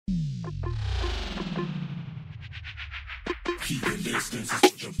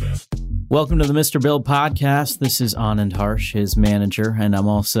Welcome to the Mr. Bill podcast. This is Anand Harsh, his manager, and I'm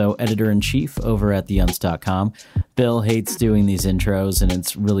also editor-in-chief over at theunz.com. Bill hates doing these intros, and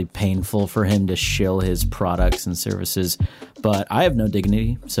it's really painful for him to shill his products and services, but I have no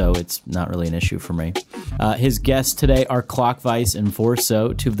dignity, so it's not really an issue for me. His guests today are Clockvice and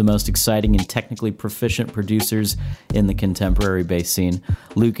Vorso, two of the most exciting and technically proficient producers in the contemporary bass scene.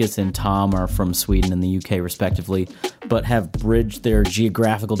 Lucas and Tom are from Sweden and the UK, respectively, but have bridged their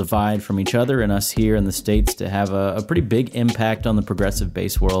geographical divide from each other and us here in the States to have a pretty big impact on the progressive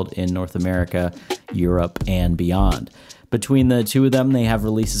bass world in North America, Europe, and beyond. Between the two of them, they have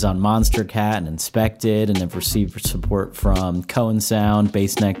releases on Monster Cat and Inspected, and have received support from Cohen Sound,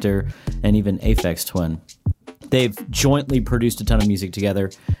 Bass Nectar, and even Aphex Twin. They've jointly produced a ton of music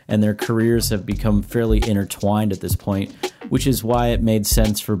together, and their careers have become fairly intertwined at this point, which is why it made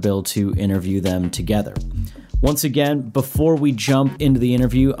sense for Bill to interview them together. Once again, before we jump into the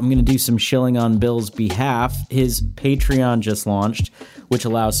interview, I'm going to do some shilling on Bill's behalf. His Patreon just launched, which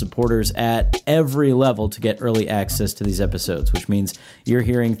allows supporters at every level to get early access to these episodes, which means you're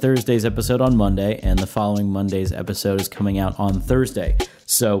hearing Thursday's episode on Monday, and the following Monday's episode is coming out on Thursday.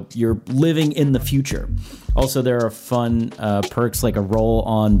 So you're living in the future. Also, there are fun perks like a role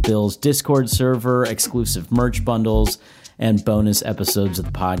on Bill's Discord server, exclusive merch bundles, and bonus episodes of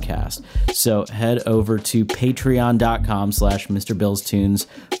the podcast. So head over to patreon.com/MrBillsTunes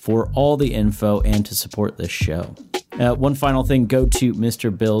for all the info and to support this show. One final thing, go to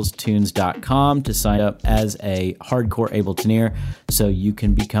MrBillsTunes.com to sign up as a hardcore Ableton so you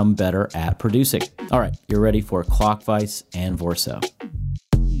can become better at producing. All right, you're ready for Clockvice and Vorso.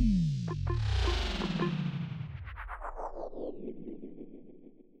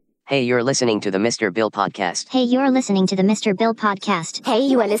 Hey, you're listening to the Mr. Bill podcast. Hey, you're listening to the Mr. Bill podcast. Hey,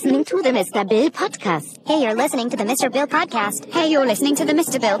 you are listening to the Mr. Bill podcast. Hey, you're listening to the Mr. Bill podcast. Hey, you're listening to the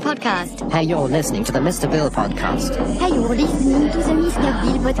Mr. Bill podcast. Hey, you're listening to the Mr. Bill podcast. Hey, you're listening to the Mr. Bill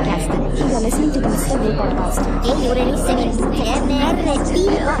podcast. Hey, you're listening to the Mr. Bill podcast. Hey, you're listening to the Mr. Bill podcast. Hey, you're listening to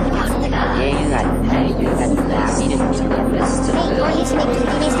the Mr. Hey, you're listening to the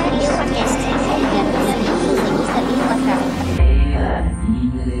Mr. Bill podcast.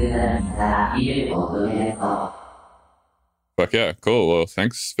 Fuck yeah, cool. Well,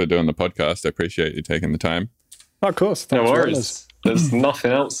 thanks for doing the podcast. I appreciate you taking the time. Oh, of course. No Thanks for having worries. us. There's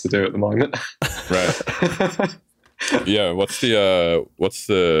nothing else to do at the moment. Right. Yeah. What's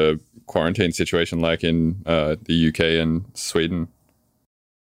the quarantine situation like in the UK and Sweden?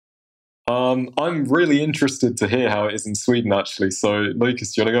 I'm really interested to hear how it is in Sweden, actually. So,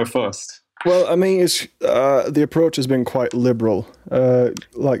 Lucas, do you want to go first? Well, I mean, it's the approach has been quite liberal. That's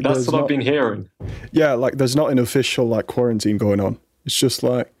what I've been hearing. Yeah, like there's not an official like quarantine going on. It's just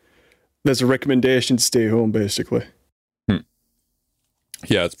like there's a recommendation to stay home, basically.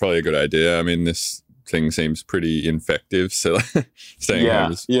 Yeah, it's probably a good idea. I mean, this thing seems pretty infective, so staying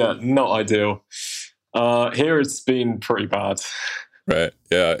home is... Yeah, not ideal. Here it's been pretty bad. Right.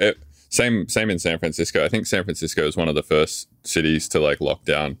 Yeah. Same in San Francisco. I think San Francisco is one of the first cities to like lock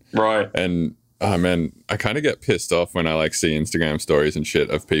down. Right. And oh man, I kind of get pissed off when I like see Instagram stories and shit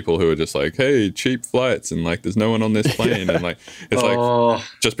of people who are just like, hey, cheap flights and like there's no one on this plane. And like it's like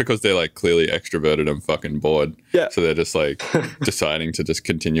just because they're like clearly extroverted and fucking bored. Yeah. So they're just like deciding to just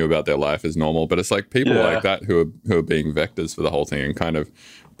continue about their life as normal. But it's like people like that who are being vectors for the whole thing and kind of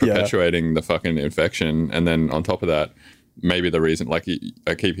perpetuating the fucking infection. And then on top of that, maybe the reason, like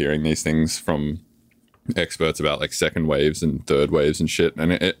I keep hearing these things from experts about like second waves and third waves and shit.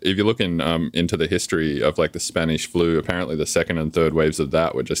 And if you look into the history of like the Spanish flu, apparently the second and third waves of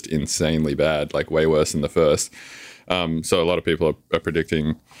that were just insanely bad, like way worse than the first. So a lot of people are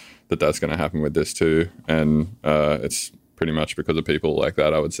predicting that that's going to happen with this too. And it's pretty much because of people like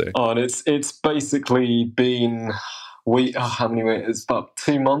that, I would say. Oh, and it's basically been... how many weeks? It's about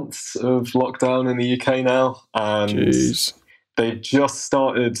 2 months of lockdown in the UK now, and they've just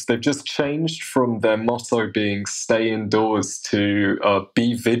changed from their motto being "stay indoors" to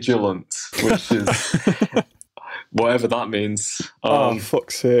 "be vigilant," which is whatever that means.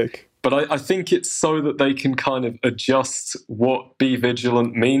 Fuck's sake! But I think it's so that they can kind of adjust what "be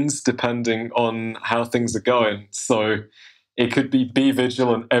vigilant" means depending on how things are going. So. It could be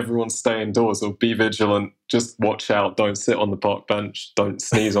vigilant, everyone stay indoors, or be vigilant, just watch out, don't sit on the park bench, don't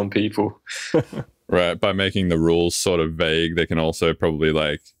sneeze on people. Right. By making the rules sort of vague, they can also probably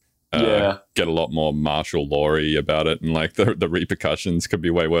like get a lot more martial law-y about it, and like the repercussions could be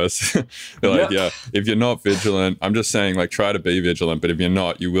way worse. They're like, if you're not vigilant, I'm just saying, like, try to be vigilant, but if you're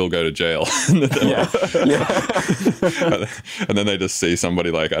not, you will go to jail. And then they just see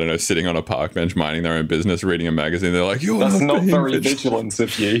somebody, like, I don't know, sitting on a park bench minding their own business, reading a magazine. They're like, that's not very vigilant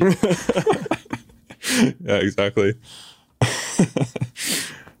of you. Yeah, exactly.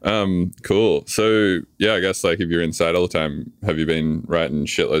 Cool. So yeah, I guess, like, if you're inside all the time, have you been writing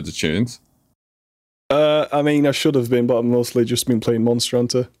shitloads of tunes? I mean, I should have been, but I've mostly just been playing Monster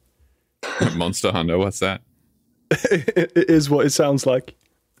Hunter. Monster Hunter, what's that? It is what it sounds like.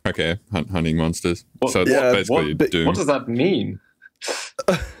 Okay, hunting monsters. So it's basically Doom. What does that mean?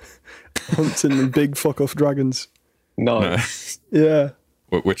 Hunting big fuck off dragons. No. Yeah.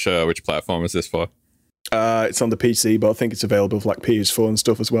 Which platform is this for? It's on the PC, but I think it's available for like PS4 and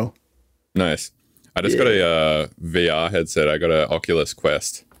stuff as well. Nice. I just got a VR headset. I got an Oculus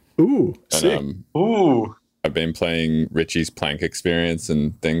Quest. Ooh, sick. I've been playing Richie's Plank Experience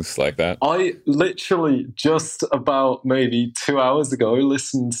and things like that. I literally just about maybe 2 hours ago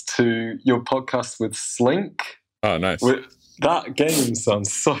listened to your podcast with Slink. Oh, nice. That game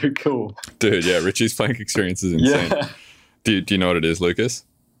sounds so cool. Dude, yeah, Richie's Plank Experience is insane. Yeah. Do you know what it is, Lucas?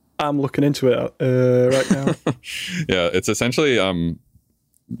 I'm looking into it right now. Yeah, it's essentially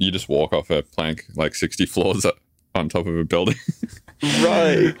you just walk off a plank like 60 floors on top of a building.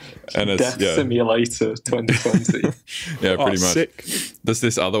 Right. And it's Death Simulator 2020. Yeah, pretty much. Sick. There's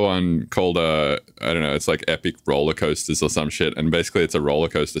this other one called I don't know, it's like Epic Roller Coasters or some shit, and basically it's a roller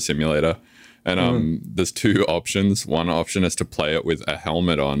coaster simulator. And there's two options. One option is to play it with a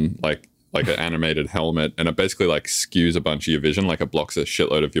helmet on, like an animated helmet, and it basically like skews a bunch of your vision, like it blocks a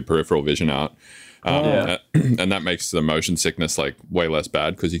shitload of your peripheral vision out. And that makes the motion sickness like way less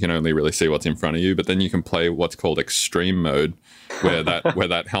bad because you can only really see what's in front of you. But then you can play what's called extreme mode, where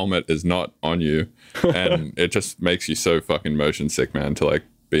that helmet is not on you, and it just makes you so fucking motion sick, man, to like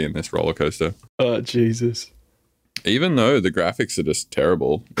be in this roller coaster. Oh, Jesus. Even though the graphics are just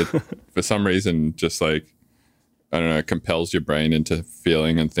terrible, it, for some reason, just like, I don't know, it compels your brain into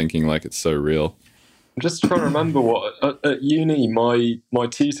feeling and thinking like it's so real. I'm just trying to remember what at uni my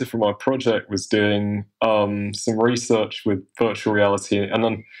tutor for my project was doing some research with virtual reality, and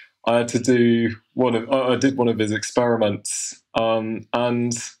then I had to do one of his experiments,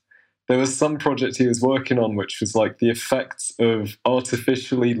 and there was some project he was working on which was like the effects of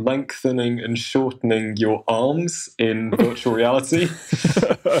artificially lengthening and shortening your arms in virtual reality.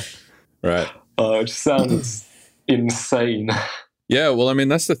 Right. It sounds insane. Yeah, well, I mean,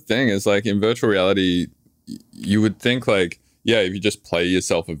 that's the thing is, like, in virtual reality, you would think, like, yeah, if you just play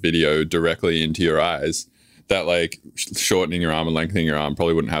yourself a video directly into your eyes, that, like, shortening your arm and lengthening your arm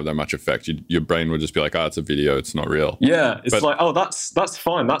probably wouldn't have that much effect. Your brain would just be like, oh, it's a video, it's not real. Yeah, it's like, oh, that's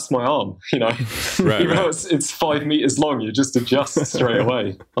fine, that's my arm, you know. Right, even though it's 5 meters long, you just adjust straight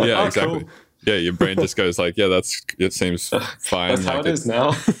away. Like, yeah, oh, exactly. Cool. Yeah, your brain just goes like, yeah, it seems fine. That's how it is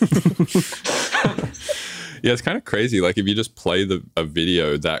now. Yeah, it's kind of crazy. Like, if you just play a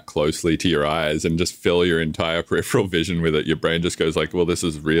video that closely to your eyes and just fill your entire peripheral vision with it, your brain just goes like, well, this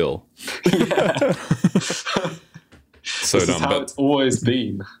is real. Yeah. So this dumb. is how it's always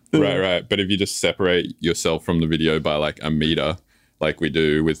been. Right. But if you just separate yourself from the video by like a meter, like we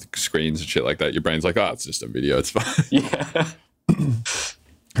do with screens and shit like that, your brain's like, oh, it's just a video. It's fine. Yeah.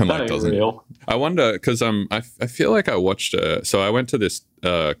 And that like, ain't real. I wonder, because I feel like I watched so I went to this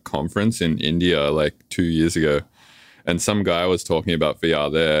conference in India like 2 years ago, and some guy was talking about VR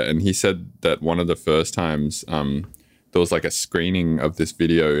there, and he said that one of the first times there was like a screening of this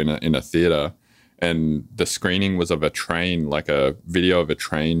video in a theater, and the screening was of a train, like a video of a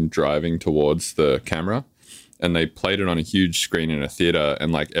train driving towards the camera. And they played it on a huge screen in a theater,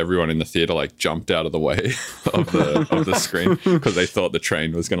 and like everyone in the theater like jumped out of the way of the screen because they thought the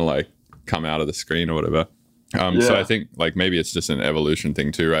train was gonna like come out of the screen or whatever. So I think like maybe it's just an evolution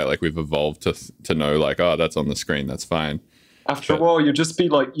thing too, right? Like we've evolved to know like, oh, that's on the screen, that's fine. After a while, you'll just be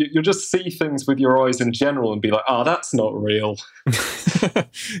like, you'll just see things with your eyes in general and be like, oh, that's not real. Yeah,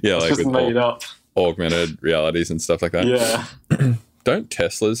 it's like just with made up. Augmented realities and stuff like that. Yeah. Don't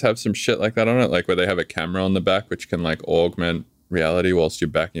Teslas have some shit like that on it? Like where they have a camera on the back which can like augment reality whilst you're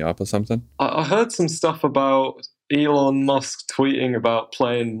backing up or something? I heard some stuff about Elon Musk tweeting about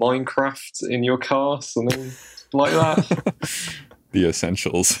playing Minecraft in your car, something like that. The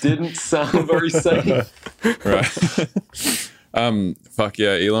essentials. Didn't sound very safe. Right. Fuck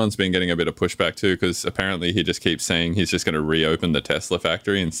yeah, Elon's been getting a bit of pushback too, because apparently he just keeps saying he's just going to reopen the Tesla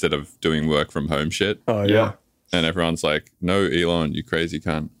factory instead of doing work from home shit. Oh, yeah. And everyone's like, no, Elon, you crazy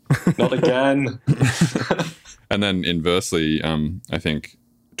cunt. Not again. And then inversely, I think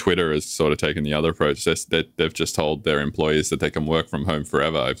Twitter has sort of taken the other approach. They've just told their employees that they can work from home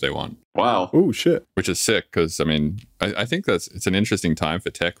forever if they want. Wow. Oh, shit. Which is sick because, I mean, I think it's an interesting time for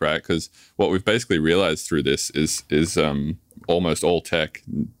tech, right? Because what we've basically realized through this is almost all tech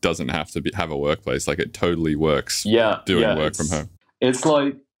doesn't have to have a workplace. Like, it totally works doing work from home. It's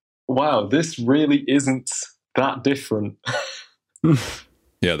like, wow, this really isn't that different.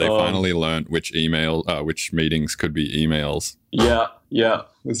 Yeah, they finally learned which meetings could be emails. Yeah, I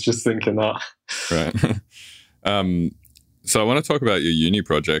was just thinking that. Right. So I want to talk about your uni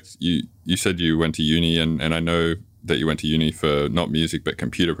project. You said you went to uni, and I know that you went to uni for not music but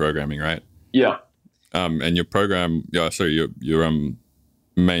computer programming, right? Yeah. And your program, your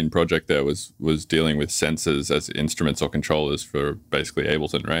main project there was dealing with sensors as instruments or controllers for basically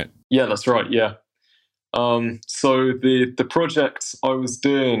Ableton, right? Yeah, that's right. Yeah. So the project I was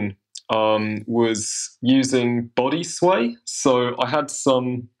doing was using body sway. So I had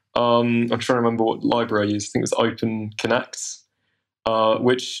some. I'm trying to remember what library I used. I think it was Open Connect,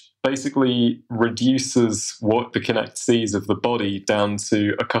 which basically reduces what the Connect sees of the body down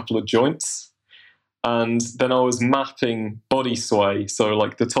to a couple of joints. And then I was mapping body sway, so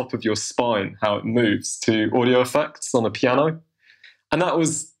like the top of your spine, how it moves, to audio effects on a piano. And that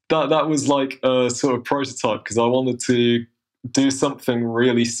was like a sort of prototype, because I wanted to do something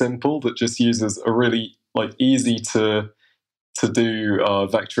really simple that just uses a really like easy to do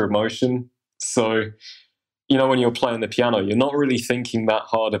vector of motion. So, when you're playing the piano, you're not really thinking that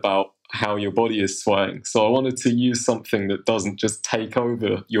hard about how your body is swaying. So I wanted to use something that doesn't just take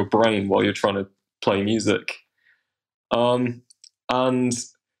over your brain while you're trying to play music. And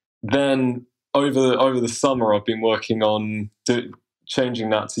then over the summer, I've been working on changing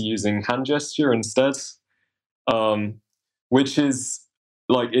that to using hand gesture instead, which is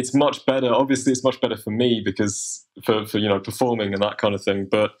like, it's much better. Obviously, it's much better for me because for performing and that kind of thing.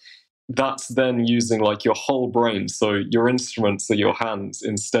 But that's then using like your whole brain. So your instruments are your hands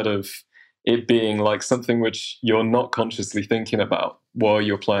instead of it being like something which you're not consciously thinking about while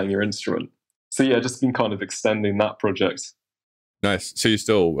you're playing your instrument. So yeah, just been kind of extending that project. Nice. So you're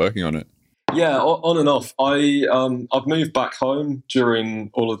still working on it? Yeah, on and off. I've moved back home during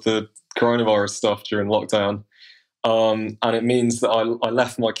all of the coronavirus stuff during lockdown. And it means that I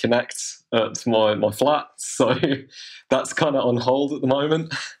left my Connect at my flat, so that's kind of on hold at the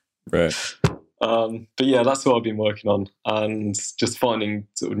moment. Right. But yeah, that's what I've been working on, and just finding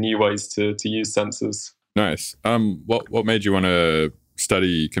sort of new ways to use sensors. Nice. What made you want to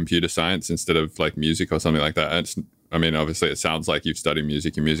study computer science instead of like music or something like that? Obviously, it sounds like you've studied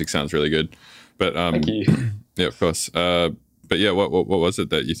music. Your music sounds really good, but thank you. Yeah, of course. But yeah, what was it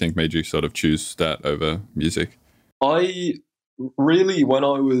that you think made you sort of choose that over music? I really, when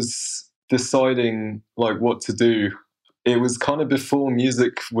I was deciding like what to do, it was kind of before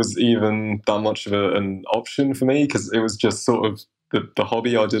music was even that much of an option for me, because it was just sort of the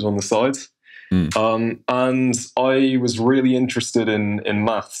hobby I did on the side. And I was really interested in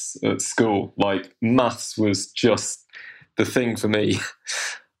maths at school. Like, maths was just the thing for me.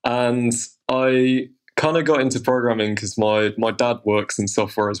 And I kind of got into programming because my dad works in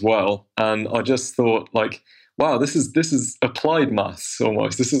software as well. And I just thought, like, wow, this is applied maths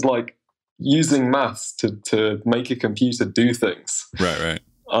almost. This is like using maths to make a computer do things. Right.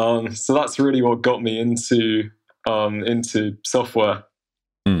 So that's really what got me into software.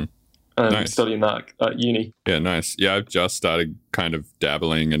 And nice. Studying that at uni. Yeah, nice. Yeah, I've just started kind of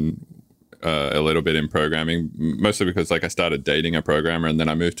dabbling and a little bit in programming, mostly because like I started dating a programmer and then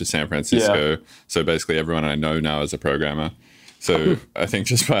I moved to San Francisco. Yeah. So basically everyone I know now is a programmer. So I think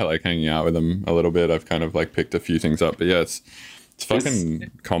just by like hanging out with them a little bit, I've kind of like picked a few things up. But yeah, it's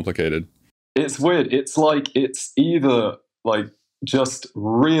fucking complicated. It's weird. It's like it's either like just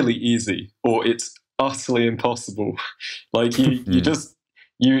really easy or it's utterly impossible. Like you just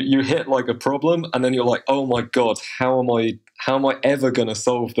you hit like a problem and then you're like, oh my God, how am I ever gonna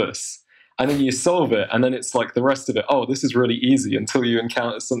solve this? And then you solve it and then it's like the rest of it, oh, this is really easy, until you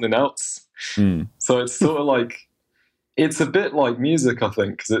encounter something else. So it's sort of like, it's a bit like music, I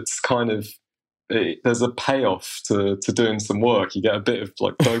think, because it's kind of, there's a payoff to doing some work. You get a bit of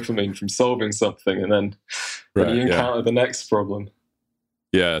like dopamine from solving something, and then you encounter the next problem.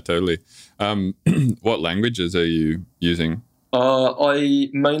 Yeah, totally. What languages are you using? I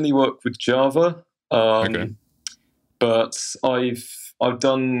mainly work with Java, okay. But I've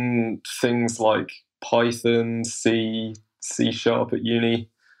done things like Python, C#, at uni,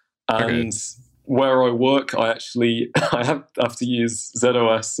 and where I work, I have to use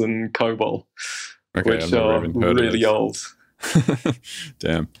ZOS and COBOL, which are really old.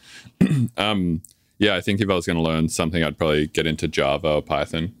 Damn. Yeah, I think if I was going to learn something, I'd probably get into Java or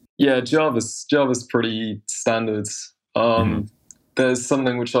Python. Yeah, Java's pretty standard. There's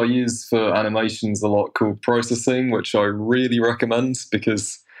something which I use for animations a lot called processing, which I really recommend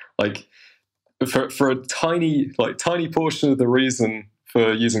because, like, for a tiny portion of the reason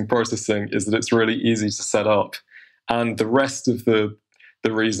for using processing is that it's really easy to set up, and the rest of the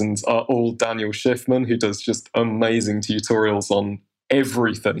reasons are all Daniel Schiffman, who does just amazing tutorials on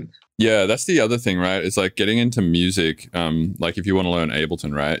everything. Yeah, that's the other thing, right? It's like getting into music. Like if you want to learn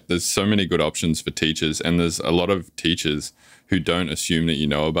Ableton, right? There's so many good options for teachers, and there's a lot of teachers who don't assume that you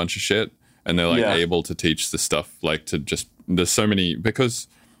know a bunch of shit, and they're like able to teach the stuff, like to just, there's so many, because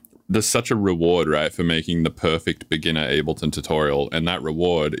there's such a reward, right, for making the perfect beginner Ableton tutorial, and that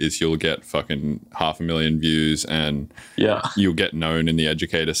reward is you'll get fucking 500,000 views, and you'll get known in the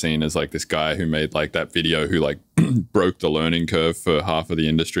educator scene as like this guy who made like that video who like broke the learning curve for half of the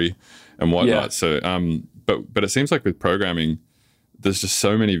industry and whatnot. So but it seems like with programming, there's just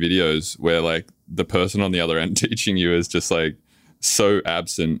so many videos where like the person on the other end teaching you is just like so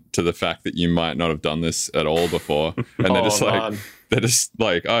absent to the fact that you might not have done this at all before, and they're just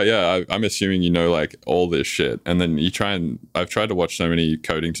like, oh yeah, I'm assuming you know like all this shit, and then I've tried to watch so many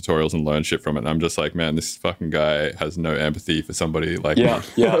coding tutorials and learn shit from it, and I'm just like, man, this fucking guy has no empathy for somebody like me.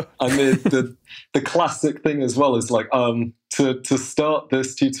 Yeah. And the classic thing as well is like, to start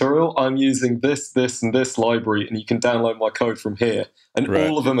this tutorial, I'm using this, and this library, and you can download my code from here, and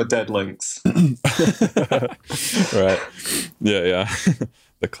all of them are dead links. Right. Yeah.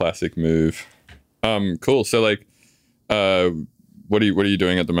 The classic move. Cool. So like, what are you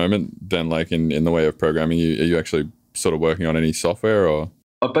doing at the moment then, like in the way of programming? Are you actually sort of working on any software, or?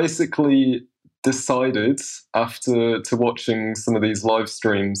 I basically decided after watching some of these live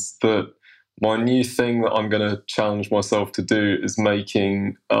streams that my new thing that I'm going to challenge myself to do is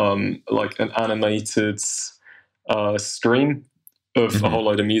making like an animated stream of a whole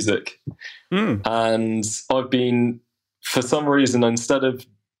load of music. And I've been, for some reason, instead of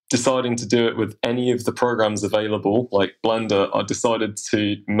deciding to do it with any of the programs available, like Blender, I decided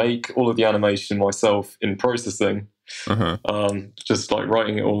to make all of the animation myself in processing, just like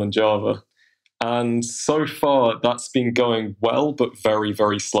writing it all in Java. And so far, that's been going well, but very,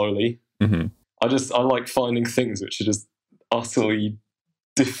 very slowly. I like finding things which are just utterly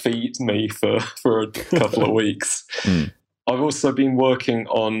defeat me for a couple of weeks. I've also been working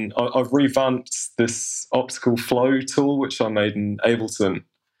on, I've revamped this optical flow tool, which I made in Ableton.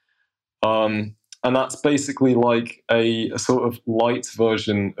 And that's basically like a sort of light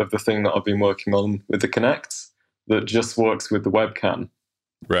version of the thing that I've been working on with the Kinect that just works with the webcam.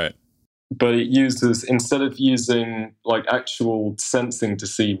 Right. But it uses, instead of using like actual sensing to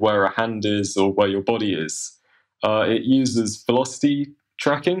see where a hand is or where your body is, it uses velocity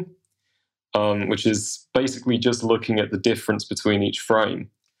tracking, which is basically just looking at the difference between each frame,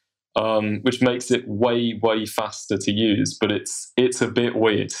 which makes it way, way faster to use, but it's a bit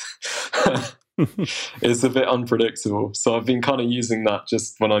weird. It's a bit unpredictable. So I've been kind of using that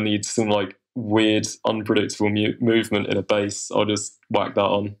just when I need some like weird, unpredictable movement in a bass. I'll just whack that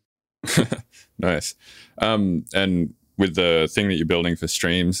on. Nice. And with the thing that you're building for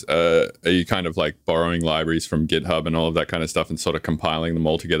streams, are you kind of like borrowing libraries from GitHub and all of that kind of stuff and sort of compiling them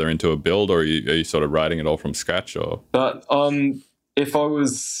all together into a build, or are you sort of writing it all from scratch? Or if I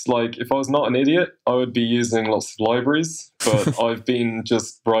was not an idiot, I would be using lots of libraries, but I've been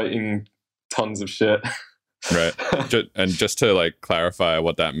just writing tons of shit. Right. And just to like clarify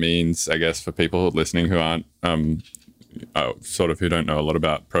what that means, I guess, for people listening who aren't who don't know a lot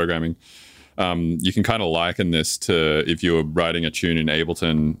about programming, you can kind of liken this to if you were writing a tune in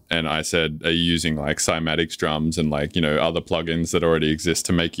Ableton and I said, are you using like cymatics drums and like, you know, other plugins that already exist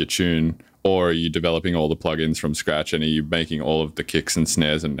to make your tune, or are you developing all the plugins from scratch, and are you making all of the kicks and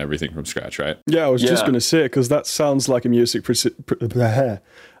snares and everything from scratch, right? Yeah, I was just going to say, because that sounds like a music producer's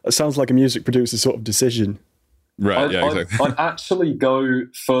sort of decision. Right, exactly. I'd actually go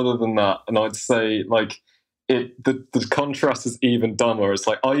further than that, and I'd say like the contrast is even dumber. It's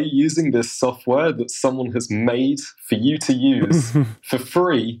like, are you using this software that someone has made for you to use for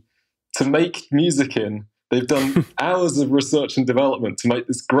free to make music in? They've done hours of research and development to make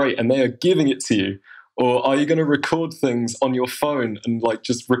this great, and they are giving it to you. Or are you going to record things on your phone and like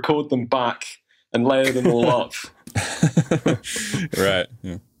just record them back and layer them all up? Right.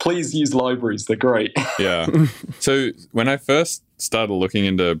 Yeah. Please use libraries. They're great. Yeah. So when I first started looking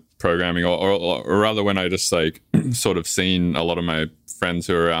into programming, or rather when I just like sort of seen a lot of my friends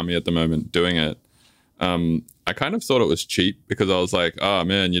who are around me at the moment doing it, I kind of thought it was cheap, because I was like, oh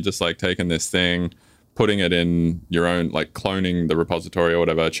man, you're just like taking this thing, putting it in your own, like cloning the repository or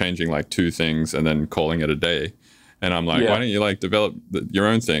whatever, changing like 2 things and then calling it a day. And I'm like, why don't you like develop your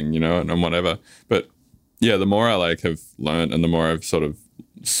own thing, and whatever. But yeah, the more I like have learned and the more I've sort of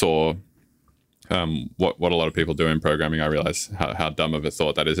saw what a lot of people do in programming, I realize how dumb of a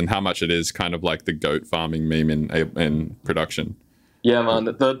thought that is, and how much it is kind of like the goat farming meme in production. Yeah,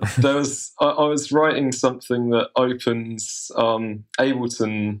 man. I was writing something that opens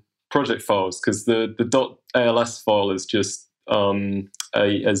Ableton project files, because the .als file is just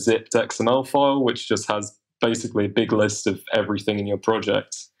a zipped XML file, which just has basically a big list of everything in your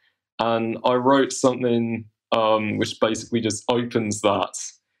project. And I wrote something which basically just opens that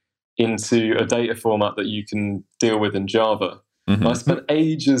into a data format that you can deal with in Java. Mm-hmm. I spent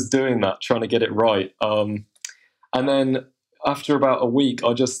ages doing that, trying to get it right. And then after about a week,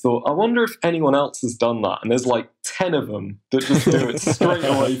 I just thought, I wonder if anyone else has done that. And there's like 10 of them that just do it straight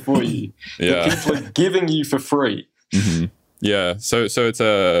away for you. Yeah. That people are giving you for free. Mm-hmm. Yeah. So it's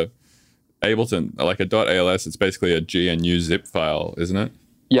a Ableton, like a .als. It's basically a GNU zip file, isn't it?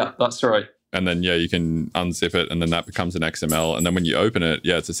 Yeah, that's right. And then, you can unzip it, and then that becomes an XML. And then when you open it,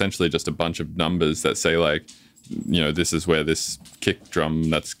 it's essentially just a bunch of numbers that say, like, this is where this kick drum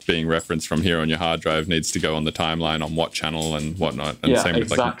that's being referenced from here on your hard drive needs to go on the timeline on what channel and whatnot. And yeah, same with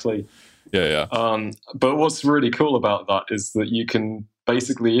exactly. Yeah. But what's really cool about that is that you can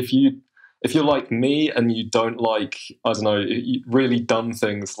basically, if you're like me and you don't like, I don't know, really dumb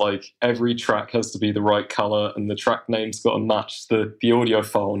things, like every track has to be the right color and the track name's got to match the audio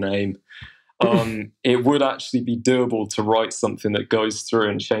file name, it would actually be doable to write something that goes through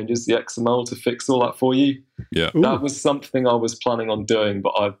and changes the XML to fix all that for you. Yeah. That was something I was planning on doing,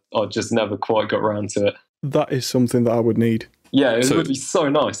 but I just never quite got around to it. That is something that I would need. Yeah, it would be so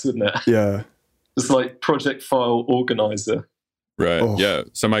nice, wouldn't it? Yeah. It's like project file organizer. Right. Oh. Yeah.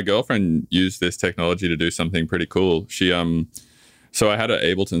 So my girlfriend used this technology to do something pretty cool. She so I had an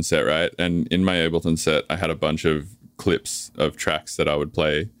Ableton set, right? And in my Ableton set, I had a bunch of clips of tracks that I would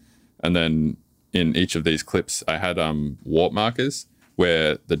play. And then in each of these clips, I had warp markers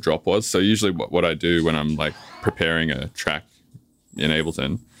where the drop was. So usually what I do when I'm like preparing a track in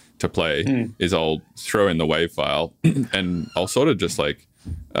Ableton to play is I'll throw in the WAV file and I'll sort of just like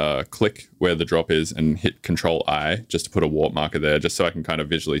click where the drop is and hit Control-I just to put a warp marker there, just so I can kind of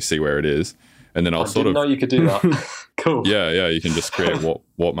visually see where it is. And then I didn't know you could do that. Cool. Yeah, you can just create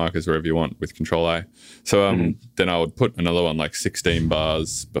warp markers wherever you want with Control-I. So then I would put another one like 16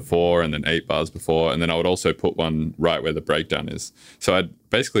 bars before and then 8 bars before, and then I would also put one right where the breakdown is. So I'd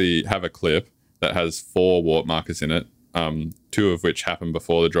basically have a clip that has 4 warp markers in it, 2 of which happen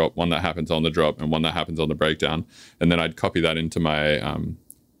before the drop, 1 that happens on the drop, and 1 that happens on the breakdown. And then I'd copy that into my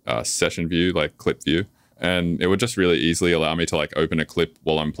session view, like clip view. And it would just really easily allow me to like open a clip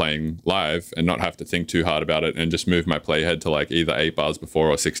while I'm playing live and not have to think too hard about it and just move my playhead to like either 8 bars before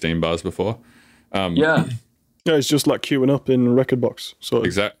or 16 bars before. Yeah, it's just like queuing up in Rekordbox. So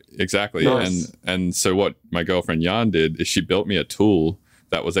exactly. Nice. And so what my girlfriend Jan did is she built me a tool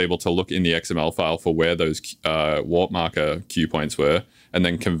that was able to look in the XML file for where those warp marker cue points were, and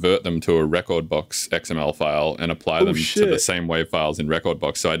then convert them to a Rekordbox XML file and apply them to the same WAV files in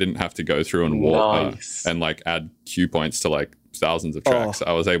Rekordbox. So I didn't have to go through and warp and like add cue points to like thousands of tracks.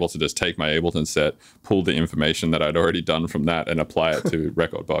 I was able to just take my Ableton set, pull the information that I'd already done from that, and apply it to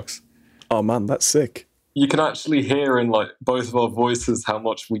Rekordbox. Oh man, that's sick. You can actually hear in like both of our voices how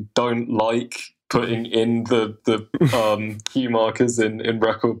much we don't like putting in the cue markers in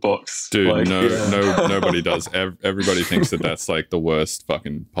Rekordbox. Dude, like, nobody does. Everybody thinks that that's like the worst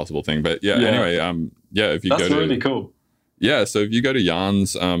fucking possible thing. But anyway, if you that's go to... really cool. Yeah, so if you go to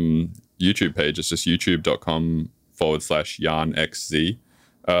Jan's YouTube page, it's just youtube.com/JanXZ.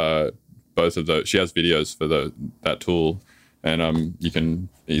 Both of those, she has videos for that tool, and you can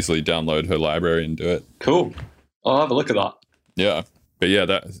easily download her library and do it. Cool. I'll have a look at that. Yeah. But yeah,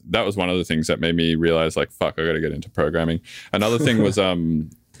 that was one of the things that made me realize, like, fuck, I got to get into programming. Another thing was,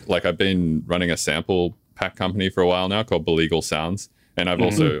 like, I've been running a sample pack company for a while now called Belegal Sounds. And I've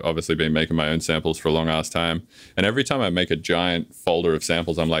also obviously been making my own samples for a long ass time. And every time I make a giant folder of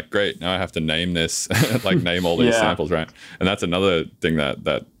samples, I'm like, great, now I have to name this, like name all these samples, right? And that's another thing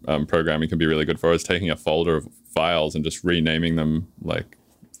that programming can be really good for, is taking a folder of files and just renaming them, like,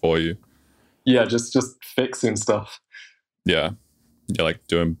 for you. Yeah, just fixing stuff. Yeah. You're like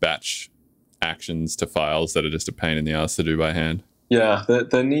doing batch actions to files that are just a pain in the ass to do by hand. Yeah,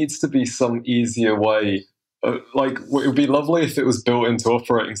 there needs to be some easier way. Like, it would be lovely if it was built into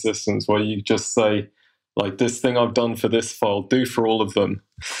operating systems where you just say, like, this thing I've done for this file, do for all of them.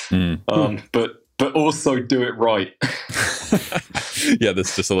 But but also do it right. Yeah,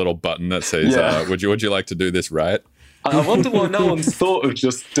 there's just a little button that says, would you like to do this right? I wonder why no one's thought of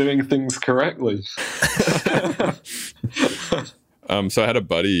just doing things correctly. So I had a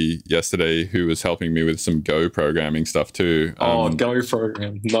buddy yesterday who was helping me with some Go programming stuff too. Go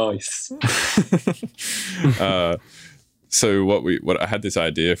program, nice. So what I had this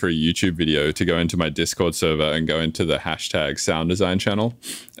idea for a YouTube video to go into my Discord server and go into the hashtag sound design channel.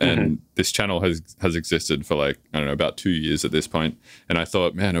 And this channel has existed for like, I don't know, about 2 years at this point. And I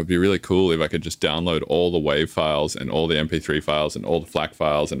thought, man, it would be really cool if I could just download all the WAV files and all the MP3 files and all the FLAC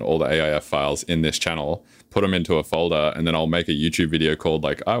files and all the AIF files in this channel, put them into a folder, and then I'll make a YouTube video called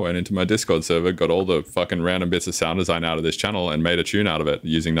like, I went into my Discord server, got all the fucking random bits of sound design out of this channel and made a tune out of it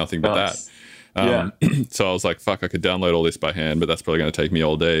using nothing but that. So I was like, fuck, I could download all this by hand, but that's probably going to take me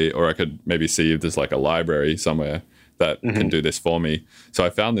all day. Or I could maybe see if there's like a library somewhere that can do this for me. So I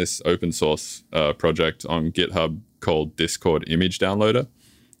found this open source project on GitHub called Discord Image Downloader.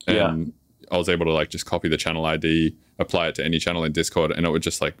 And I was able to like just copy the channel ID, apply it to any channel in Discord, and it would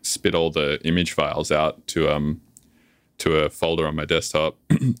just like spit all the image files out to a folder on my desktop.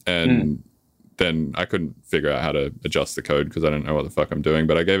 And then I couldn't figure out how to adjust the code because I didn't know what the fuck I'm doing.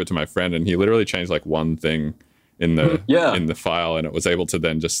 But I gave it to my friend, and he literally changed like one thing in the in the file, and it was able to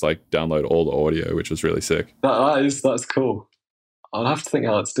then just like download all the audio, which was really sick. That's cool. I'll have to think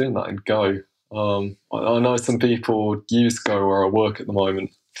how it's doing that in Go. I know some people use Go where I work at the moment.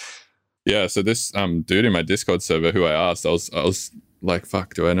 Yeah, so this dude in my Discord server who I asked, I was like,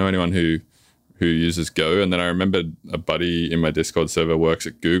 fuck, do I know anyone who uses Go? And then I remembered a buddy in my Discord server works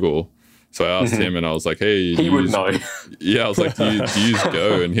at Google. So I asked him, and I was like, hey, he would know. Yeah, I was like, do you use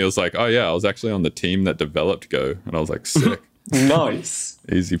Go? And he was like, oh yeah, I was actually on the team that developed Go. And I was like, sick. Nice.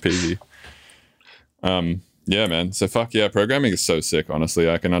 Easy peasy. Yeah, man. So fuck yeah, programming is so sick, honestly.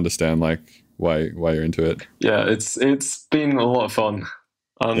 I can understand like why you're into it. Yeah, it's been a lot of fun.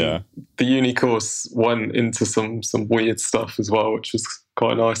 The uni course went into some weird stuff as well, which was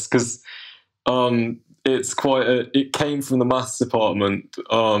quite nice because it came from the maths department,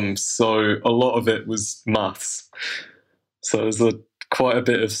 so a lot of it was maths. So there's quite a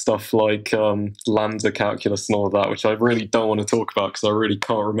bit of stuff like lambda calculus and all of that, which I really don't want to talk about because I really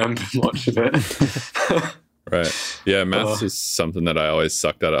can't remember much of it. Right. Yeah, maths is something that I always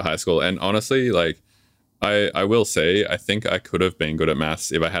sucked at high school. And honestly, like, I will say, I think I could have been good at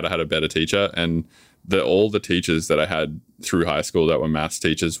maths if I had a better teacher. And all the teachers that I had through high school that were maths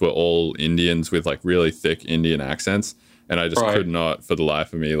teachers were all Indians with like really thick Indian accents. And I just could not for the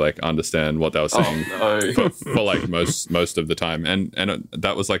life of me like understand what they were saying for like most of the time. And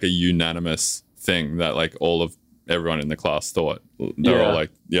that was like a unanimous thing that like everyone in the class thought. They're all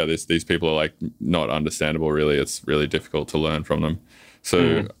like, yeah, these people are like not understandable really. It's really difficult to learn from them.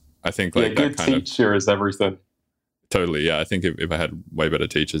 So I think like good teacher is everything. Totally, yeah. I think if I had way better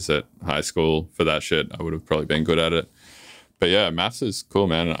teachers at high school for that shit, I would have probably been good at it. But yeah, maths is cool,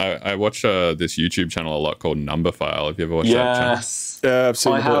 man. I watch this YouTube channel a lot called Numberphile. Have you ever watched that channel? Yes. Yeah, I've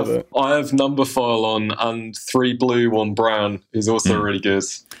seen I have Numberphile on, and 3 Blue 1 Brown is also really good.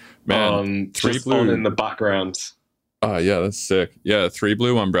 Man, 3 just Blue on in the background. Oh yeah, that's sick. Yeah, 3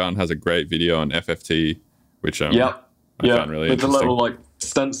 Blue 1 Brown has a great video on FFT, which I found really with interesting. The little like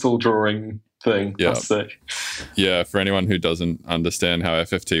stencil drawing thing. Yeah. That's sick. Yeah, for anyone who doesn't understand how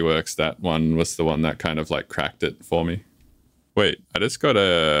FFT works, that one was the one that kind of like cracked it for me. Wait, I just got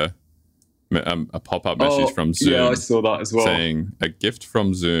a pop-up message from Zoom. Yeah, I saw that as well. Saying, a gift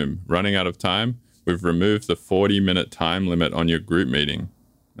from Zoom. Running out of time. We've removed the 40-minute time limit on your group meeting.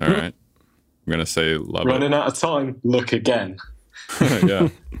 All right. I'm going to say love Running out of time. Look again. Yeah.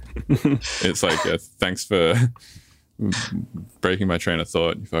 It's like, thanks for breaking my train of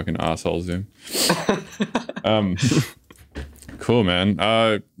thought, you fucking asshole, Zoom. Cool, man.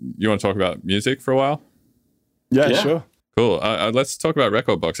 You want to talk about music for a while? Yeah. Sure. Cool. Let's talk about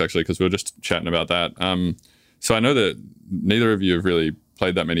Rekordbox, actually, because we were just chatting about that. So I know that neither of you have really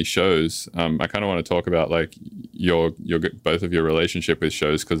played that many shows. I kind of want to talk about like your both of your relationship with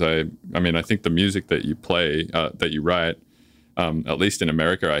shows, because I think the music that you play, that you write, at least in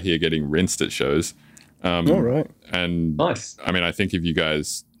America, I hear getting rinsed at shows. All right. And nice. I mean, I think if you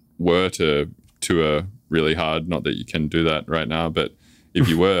guys were to tour really hard, not that you can do that right now, but if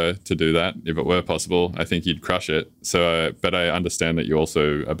you were to do that, if it were possible, I think you'd crush it. So, but I understand that you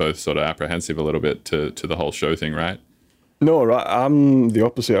also are both sort of apprehensive a little bit to the whole show thing, right? No, right. I'm the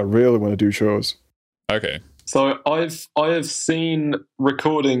opposite. I really want to do shows. Okay. So I have seen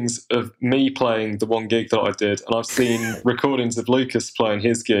recordings of me playing the one gig that I did, and I've seen recordings of Lucas playing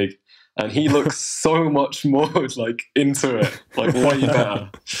his gig, and he looks so much more like into it, like way better.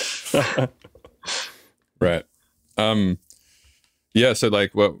 Right. Yeah. So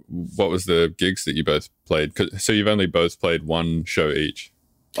like, what was the gigs that you both played? So you've only both played one show each.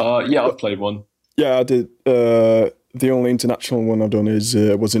 Yeah, I've played one. Yeah, I did. The only international one I've done was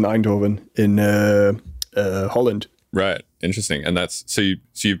in Eindhoven in Holland. Right. Interesting. And so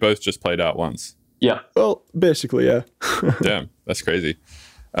you both just played out once. Yeah. Well, basically, yeah. Damn, that's crazy.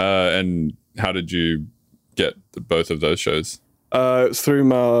 And how did you get both of those shows? It's through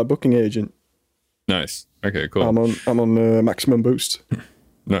my booking agent. Nice. Okay, cool. I'm on Maximum Boost.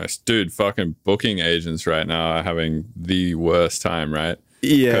 Nice. Dude, fucking booking agents right now are having the worst time, right?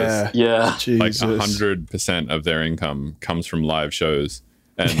 Yeah. Yeah. Jesus. Like 100% of their income comes from live shows.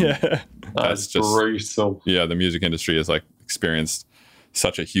 And that's just brutal. Yeah, the music industry has like experienced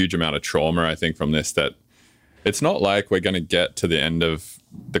such a huge amount of trauma, I think, from this, that it's not like we're going to get to the end of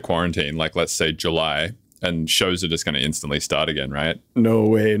the quarantine, like let's say July, and shows are just going to instantly start again, right? No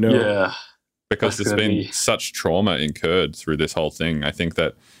way, no. Yeah. Because there's been such trauma incurred through this whole thing. I think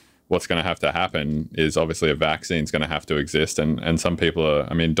that what's going to happen is obviously a vaccine's going to have to exist. And some people are,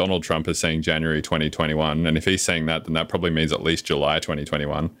 I mean, Donald Trump is saying January 2021. And if he's saying that, then that probably means at least July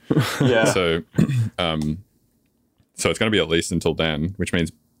 2021. Yeah. So it's going to be at least until then, which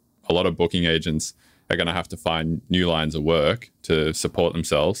means a lot of booking agents are going to have to find new lines of work to support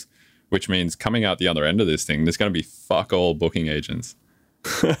themselves, which means coming out the other end of this thing, there's going to be fuck all booking agents.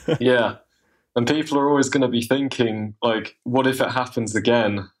 Yeah. And people are always going to be thinking, like, what if it happens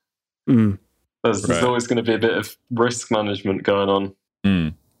again? There's always going to be a bit of risk management going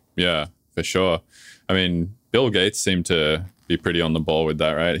on. Yeah, for sure. I mean, Bill Gates seemed to be pretty on the ball with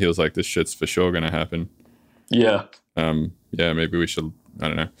that, right? He was like, this shit's for sure going to happen. Yeah. Yeah, maybe we should, I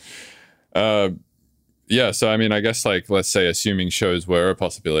don't know. Yeah, so I mean, I guess like, let's say assuming shows were a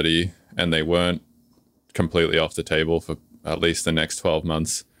possibility and they weren't completely off the table for at least the next 12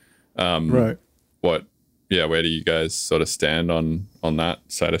 months. Right. Where do you guys sort of stand on that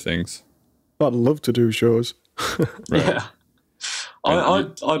side of things? I'd love to do shows. Right. Yeah.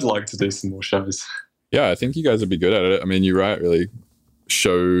 I'd like to do some more shows. Yeah, I think you guys would be good at it. I mean, you write really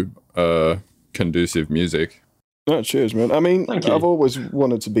show conducive music. Oh, cheers, man. I mean, I've always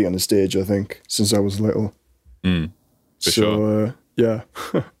wanted to be on a stage, I think, since I was little. For sure. Yeah.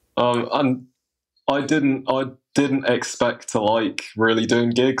 And I didn't expect to like really doing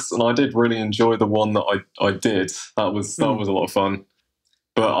gigs, and I did really enjoy the one that I did. That was a lot of fun.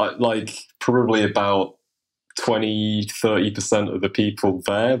 But I like probably about 20-30% of the people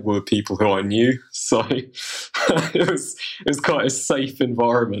there were people who I knew, so it was quite a safe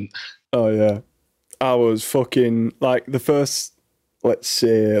environment. Oh yeah, I was fucking like the first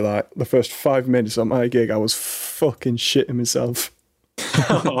 5 minutes on my gig, I was fucking shitting myself.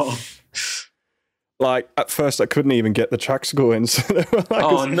 Like at first, I couldn't even get the tracks going. So there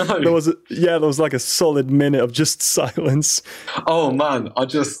was like a solid minute of just silence. Oh man, I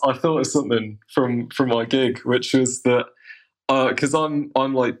thought of something from my gig, which was that because I'm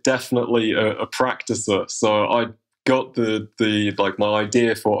like definitely a practicer, so I got the like my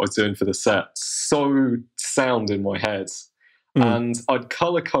idea for what I was doing for the set so sound in my head. And I'd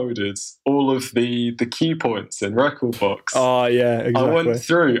color-coded all of the key points in Rekordbox. Oh, yeah, exactly. I went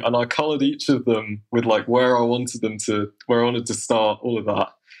through and I colored each of them with like where I wanted to start, all of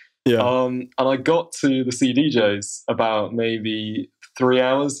that. Yeah. And I got to the CDJs about maybe 3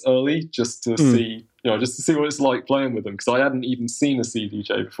 hours early just to see what it's like playing with them, because I hadn't even seen a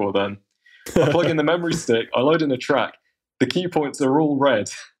CDJ before then. I plug in the memory stick, I load in a track, the key points are all red.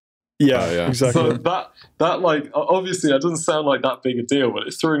 Yeah, exactly. So that like obviously that doesn't sound like that big a deal, but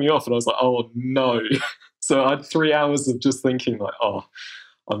it threw me off, and I was like, oh no. So I had 3 hours of just thinking like, oh,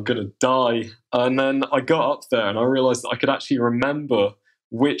 I'm gonna die. And then I got up there and I realized that I could actually remember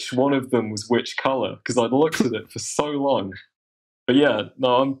which one of them was which color, because I'd looked at it for so long. But yeah,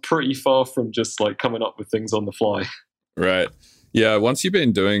 no, I'm pretty far from just like coming up with things on the fly. Right. Yeah, once you've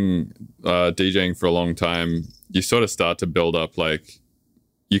been doing DJing for a long time, you sort of start to build up like,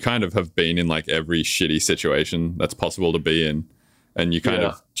 you kind of have been in like every shitty situation that's possible to be in, and you kind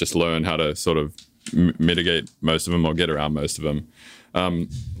of just learn how to sort of mitigate most of them or get around most of them.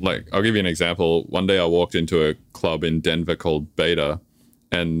 Like, I'll give you an example. One day I walked into a club in Denver called Beta,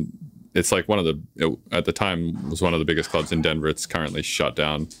 and it's like at the time was one of the biggest clubs in Denver. It's currently shut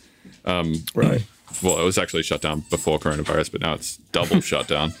down. Right. Well, it was actually shut down before coronavirus, but now it's double shut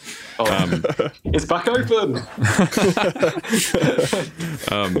down. It's back open.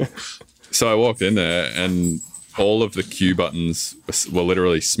 So I walked in there and all of the cue buttons were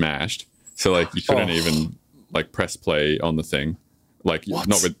literally smashed. So like you couldn't even like press play on the thing. Like not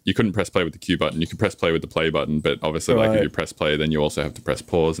with, you couldn't press play with the Q button. You could press play with the play button, but obviously like if you press play, then you also have to press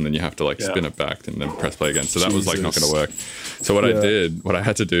pause, and then you have to like spin it back and then press play again. So that was like not going to work. So what I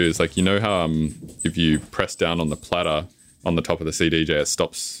had to do is like, you know how if you press down on the platter on the top of the CDJ, it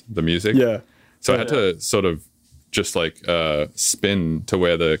stops the music. Yeah. So I had to sort of just like spin to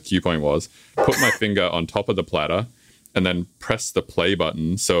where the cue point was, put my finger on top of the platter, and then press the play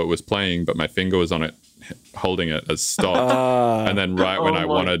button so it was playing, but my finger was on it, holding it as stop. And then when I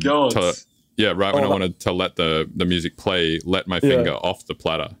wanted to let the music play, let my finger off the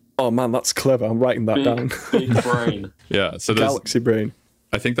platter. Oh man, that's clever. I'm writing that down. Big brain. Yeah, so Galaxy brain.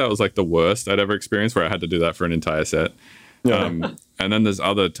 I think that was like the worst I'd ever experienced, where I had to do that for an entire set. And then there's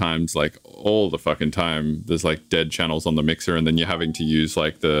other times, like all the fucking time, there's like dead channels on the mixer, and then you're having to use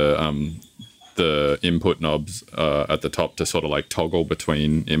like the input knobs at the top to sort of like toggle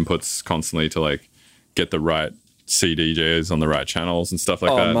between inputs constantly to like get the right CDJs on the right channels and stuff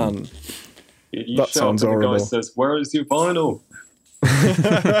like that. Oh man, that sounds horrible. The guy says, "Where is your vinyl?"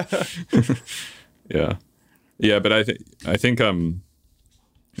 yeah, but I think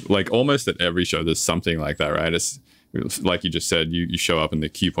like almost at every show there's something like that, right? It's like you just said, you show up and the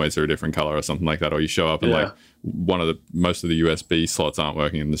cue points are a different color or something like that, or you show up and like most of the USB slots aren't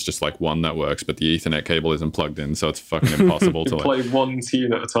working, and there's just like one that works, but the Ethernet cable isn't plugged in, so it's fucking impossible to play one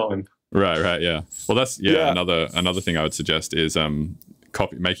tune at a time. Right, yeah. Well, that's another thing I would suggest is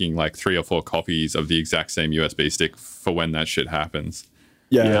making like 3 or 4 copies of the exact same USB stick for when that shit happens.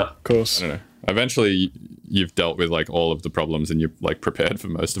 Yeah, of course. I don't know. Eventually, you've dealt with like all of the problems, and you're like prepared for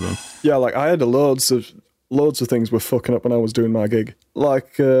most of them. Yeah, like I had loads of things were fucking up when I was doing my gig.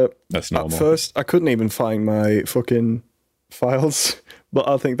 Like that's normal. At first, I couldn't even find my fucking files, but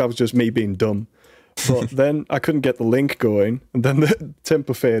I think that was just me being dumb. But then I couldn't get the link going, and then the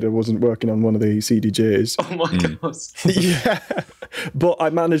tempo fader wasn't working on one of the CDJs. Oh my god! Yeah, but I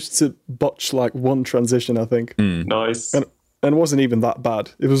managed to botch like one transition, I think. Nice. And it wasn't even that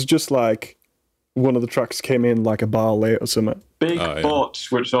bad. It was just like one of the tracks came in like a bar late or something. Big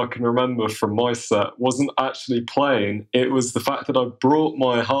botch, which I can remember from my set, wasn't actually playing. It was the fact that I brought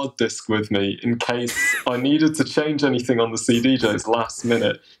my hard disk with me in case I needed to change anything on the CDJs last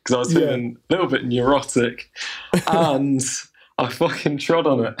minute, because I was feeling a little bit neurotic, and I fucking trod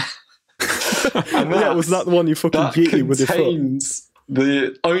on it. And was that the one you fucking yeeted with your foot? Contains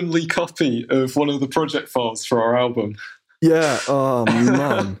the only copy of one of the project files for our album. Yeah, oh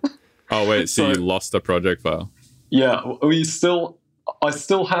man. Oh wait, so you lost the project file? Yeah, I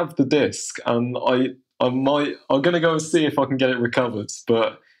still have the disc, and I'm gonna go and see if I can get it recovered,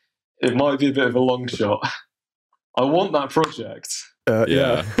 but it might be a bit of a long shot. I want that project.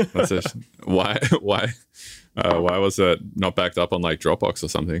 Yeah. Why was it not backed up on like Dropbox or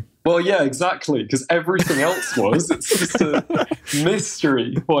something? Well, yeah, exactly, because everything else was. It's just a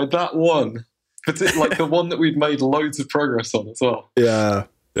mystery why that one, like the one that we've made loads of progress on as well. Yeah.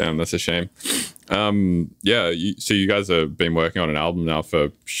 Damn, that's a shame. So you guys have been working on an album now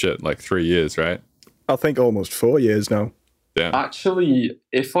for like 3 years, right? I think almost 4 years now. Damn. Actually,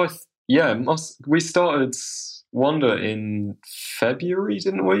 we started Wonder in February,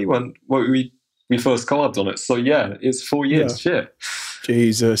 didn't we? When we first collabed on it. So yeah, it's 4 years. Yeah. Shit.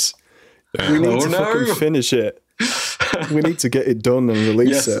 Jesus. Damn. We need to fucking finish it. We need to get it done and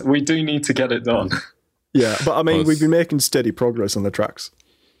release it. Yes, we do need to get it done. Yeah, but I mean, we've been making steady progress on the tracks.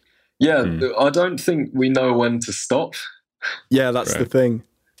 Yeah, I don't think we know when to stop. Yeah, that's the thing.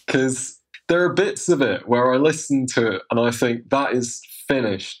 Because there are bits of it where I listen to it and I think that is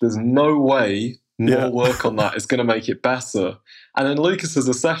finished. There's no way more work on that is going to make it better. And then Lucas has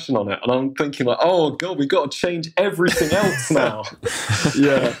a session on it, and I'm thinking like, oh god, we've got to change everything else now.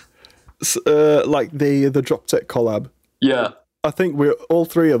 Yeah, like the Drop Tech collab. Yeah, I think we're all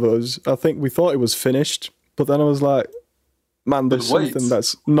three of us. I think we thought it was finished, but then I was like, man, there's something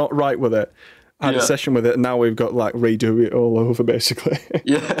that's not right with it. I had a session with it, and now we've got like redo it all over, basically.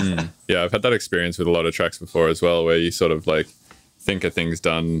 Yeah. Yeah, I've had that experience with a lot of tracks before as well, where you sort of like think a thing's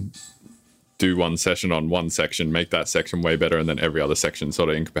done, do one session on one section, make that section way better, and then every other section sort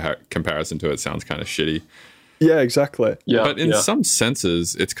of in comparison to it sounds kind of shitty. Yeah, exactly. Yeah, but in some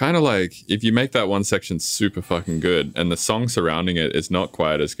senses, it's kind of like if you make that one section super fucking good and the song surrounding it is not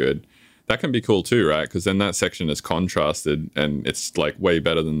quite as good, that can be cool too, right? Because then that section is contrasted and it's like way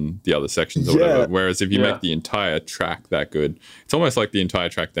better than the other sections or whatever. Whereas if you make the entire track that good, it's almost like the entire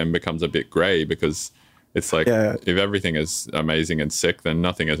track then becomes a bit grey, because it's like if everything is amazing and sick, then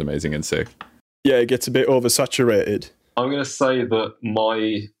nothing is amazing and sick. Yeah, it gets a bit oversaturated. I'm going to say that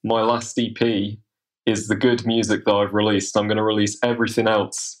my last EP is the good music that I've released. I'm going to release everything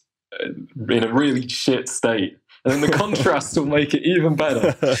else in a really shit state. And then the contrast will make it even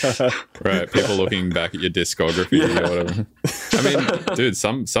better. Right. People looking back at your discography or whatever. I mean, dude,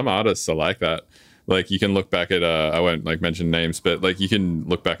 some artists are like that. Like you can look back at I won't like mention names, but like you can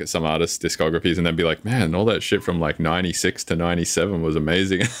look back at some artists' discographies and then be like, man, all that shit from like 96 to 97 was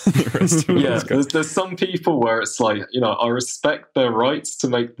amazing. The rest of it there's some people where it's like, I respect their rights to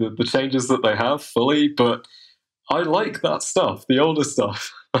make the changes that they have fully, but I like that stuff, the older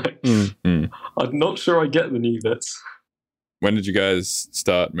stuff. I'm not sure I get the new bits. When did you guys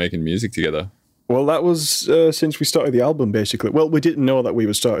start making music together? Well, that was since we started the album, basically. Well, we didn't know that we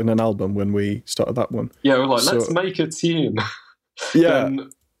were starting an album when we started that one. Yeah, we're like, let's make a tune. Yeah. Then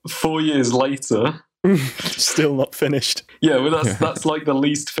 4 years later... Still not finished. Yeah, well, that's like the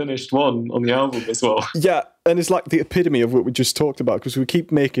least finished one on the album as well. Yeah, and it's like the epitome of what we just talked about, because we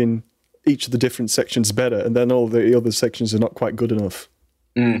keep making each of the different sections better, and then all the other sections are not quite good enough.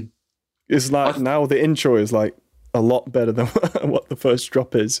 It's like now the intro is like a lot better than what the first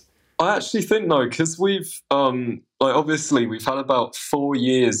drop is. I actually think no, because we've obviously we've had about 4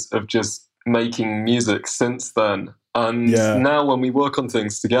 years of just making music since then, and now when we work on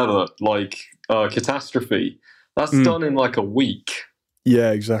things together, like Catastrophe, that's done in like a week.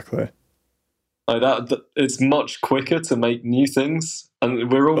 Yeah, exactly. Like that, it's much quicker to make new things, and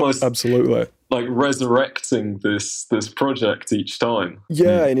we're almost absolutely like resurrecting this project each time.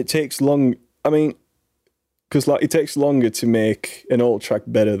 Yeah, and it takes long. I mean, because like it takes longer to make an old track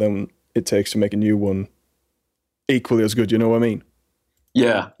better than it takes to make a new one equally as good. You know what I mean?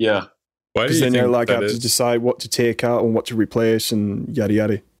 Yeah. Because then you like have to decide what to take out and what to replace and yada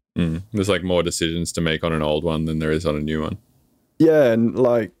yada. There's like more decisions to make on an old one than there is on a new one. Yeah, and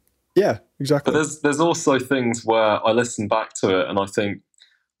like exactly. But there's also things where I listen back to it and I think,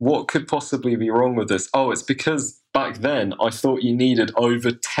 what could possibly be wrong with this? Oh, it's because back then I thought you needed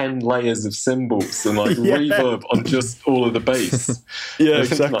over 10 layers of cymbals and like reverb on just all of the bass. Yeah,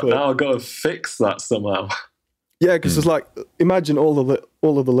 exactly. Like, now I've got to fix that somehow. Yeah, because it's like, imagine all of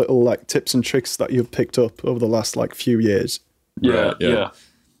the little like tips and tricks that you've picked up over the last like few years. Yeah.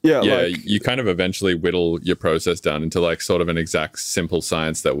 Like, you kind of eventually whittle your process down into like sort of an exact simple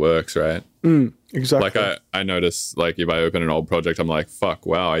science that works, right? Exactly. Like I notice, like if I open an old project, I'm like, fuck,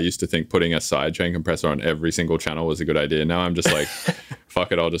 wow, I used to think putting a sidechain compressor on every single channel was a good idea. Now I'm just like,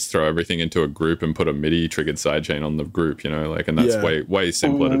 fuck it, I'll just throw everything into a group and put a MIDI triggered sidechain on the group, like, and that's way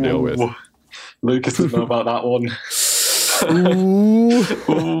simpler to deal with. Lucas doesn't know about that one.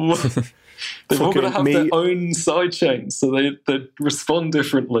 They've all got to have their own sidechains, so they respond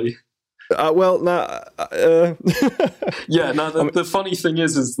differently. The funny thing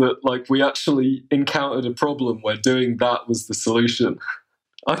is that like we actually encountered a problem where doing that was the solution.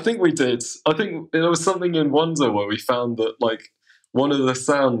 I think we did. I think there was something in Wonder where we found that like one of the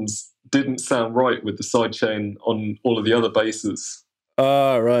sounds didn't sound right with the sidechain on all of the other basses.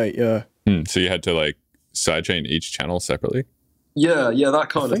 Right, yeah. So you had to like sidechain each channel separately? Yeah, that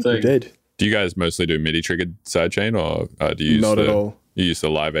kind of thing. We did. Do you guys mostly do MIDI triggered sidechain, or do you use not at all? You use the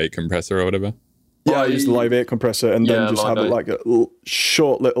Live 8 compressor or whatever? Yeah, I use the Live 8 compressor and then just have it like a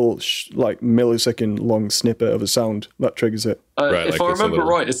short little like millisecond long snippet of a sound that triggers it. Right, if I remember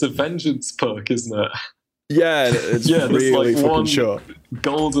right, it's a Vengeance perk, isn't it? Yeah, it's really like fucking short.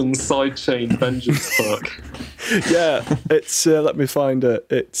 Golden sidechain Vengeance perk. Yeah, it's let me find it.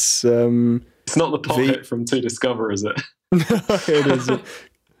 It's not the pocket from To Discover, is it? It is.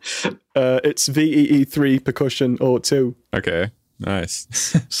 It's VEE3 percussion or 2. Okay, nice.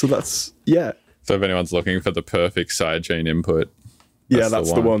 So that's So if anyone's looking for the perfect sidechain input,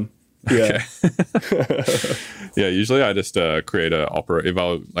 that's the one. Yeah. Okay. Yeah, usually I just create a opera. If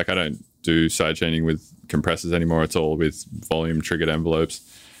I don't do sidechaining with compressors anymore. It's all with volume triggered envelopes.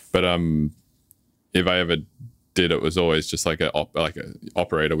 But if I ever did, it was always just like a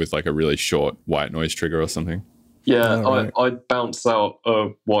operator with like a really short white noise trigger or something. Yeah, right. I'd bounce out a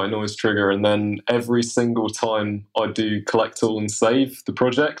white noise trigger, and then every single time I do collect all and save the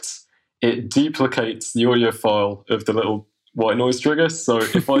project, it duplicates the audio file of the little white noise trigger. So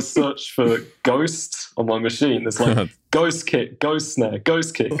if I search for Ghost on my machine, there's like Ghost Kick, Ghost Snare,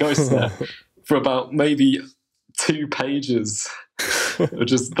 Ghost Kick, Ghost Snare for about maybe 2 pages.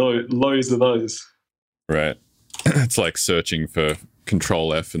 Just loads of those. Right. It's like searching for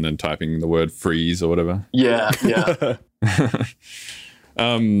Control F and then typing the word freeze or whatever. Yeah.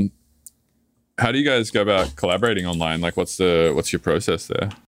 How do you guys go about collaborating online? Like, what's your process there?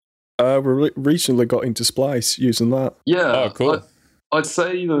 We recently got into Splice using that. Yeah. Oh, cool. I'd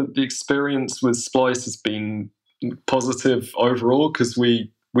say the experience with Splice has been positive overall because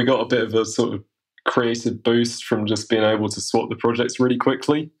we got a bit of a sort of creative boost from just being able to swap the projects really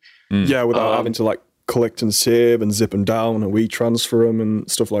quickly. Yeah, without having to like collect and save and zip them down and we transfer them and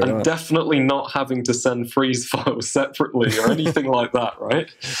stuff like and that. Definitely not having to send freeze files separately or anything like that,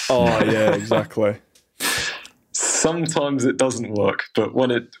 right? Oh yeah, exactly. Sometimes it doesn't work, but when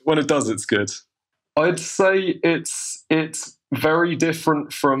it does, it's good. I'd say it's very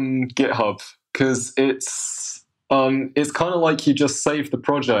different from GitHub because it's kind of like you just save the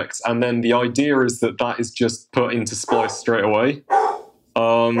project and then the idea is that is just put into Splice straight away.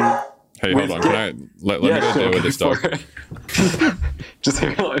 Hey, hold on. Can I let me go deal with this dog? Just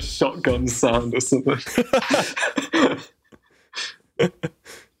hearing like a shotgun sound or something.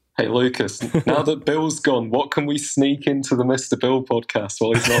 Hey, Lucas, now that Bill's gone, what can we sneak into the Mr. Bill podcast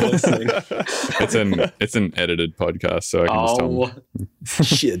while he's not listening? It's an edited podcast, so I can just tell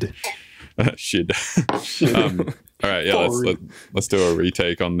him. Shit. All right, yeah, let's do a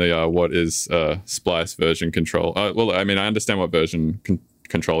retake on the what is Splice version control. Well, I mean, I understand what version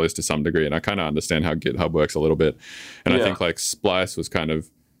control is to some degree, and I kind of understand how GitHub works a little bit. And I think like Splice was kind of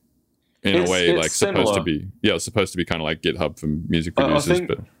in a way like similar. It's supposed to be kind of like GitHub for music producers.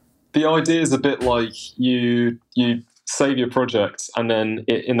 But the idea is a bit like you save your project and then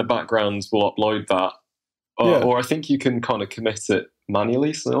in the background we'll upload that. Or I think you can kind of commit it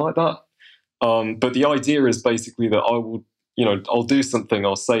manually, something like that. But the idea is basically that I'll do something,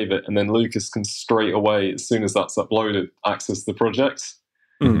 I'll save it, and then Lucas can straight away, as soon as that's uploaded, access the project.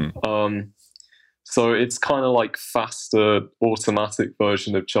 Mm-hmm. So it's kind of like faster, automatic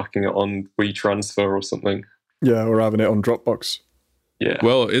version of chucking it on WeTransfer or something. Yeah, or having it on Dropbox. Yeah.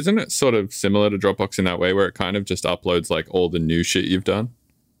 Well, isn't it sort of similar to Dropbox in that way, where it kind of just uploads like all the new shit you've done?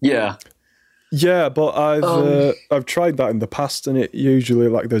 Yeah. Yeah, but I've tried that in the past, and it usually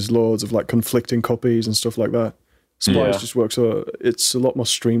like there's loads of like conflicting copies and stuff like that. Splice just works. It's a lot more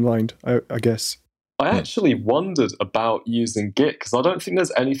streamlined, I guess. I actually wondered about using Git because I don't think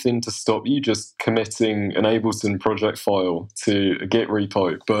there's anything to stop you just committing an Ableton project file to a Git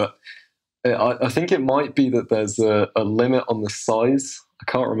repo, but I think it might be that there's a limit on the size.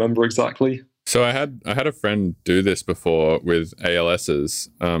 I can't remember exactly. So I had a friend do this before with ALSs,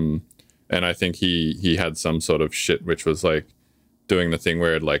 and I think he had some sort of shit which was like doing the thing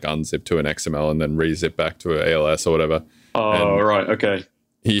where it like unzip to an XML and then rezip back to an ALS or whatever. Oh, right, okay.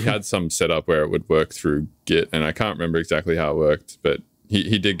 He had some setup where it would work through Git, and I can't remember exactly how it worked, but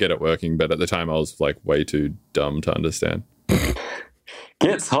he did get it working. But at the time, I was like way too dumb to understand.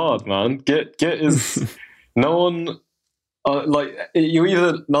 Git's hard, man. Git is no one like you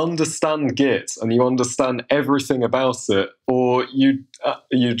either understand Git and you understand everything about it, or you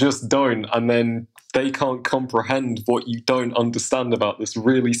just don't, and then they can't comprehend what you don't understand about this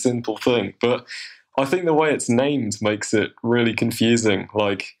really simple thing. But I think the way it's named makes it really confusing.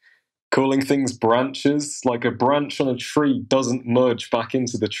 Like calling things branches, like a branch on a tree doesn't merge back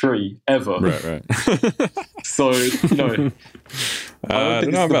into the tree ever. Right. So, I don't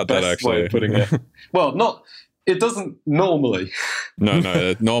think know it's about the that best actually. way of putting it. Well, it doesn't normally.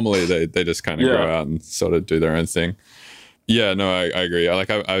 No. Normally they just kind of grow out and sort of do their own thing. Yeah, no, I agree.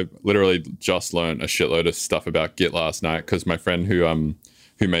 I literally just learned a shitload of stuff about Git last night because my friend who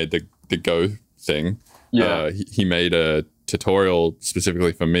made the Go thing, he made a tutorial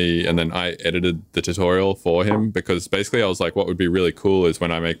specifically for me, and then I edited the tutorial for him because basically I was like, what would be really cool is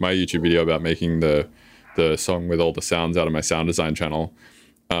when I make my YouTube video about making the song with all the sounds out of my sound design channel,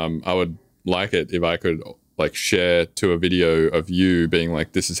 I would like it if I could like share to a video of you being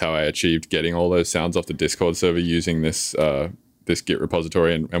like, this is how I achieved getting all those sounds off the Discord server using this Git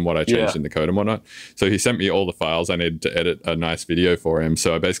repository and what I changed in the code and whatnot. So he sent me all the files I needed to edit a nice video for him.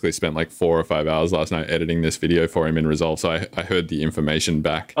 So I basically spent like 4 or 5 hours last night editing this video for him in Resolve. So I heard the information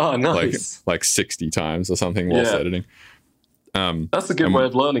back like 60 times or something whilst editing. That's a good way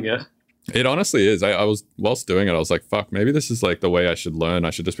of learning it. It honestly is. I was, whilst doing it, I was like, fuck, maybe this is like the way I should learn. I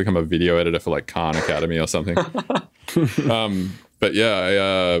should just become a video editor for like Khan Academy or something. But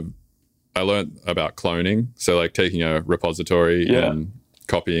yeah, I learned about cloning. So like taking a repository and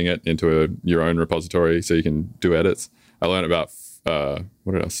copying it into your own repository so you can do edits. I learned about,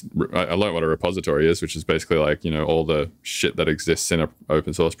 what else? I learned what a repository is, which is basically like, all the shit that exists in an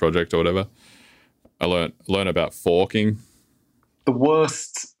open source project or whatever. I learned about forking. The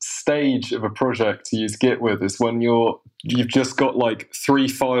worst stage of a project to use Git with is when you've just got like 3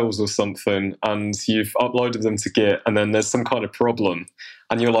 files or something and you've uploaded them to Git and then there's some kind of problem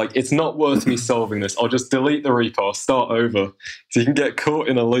and you're like, it's not worth me solving this. I'll just delete the repo, I'll start over. So you can get caught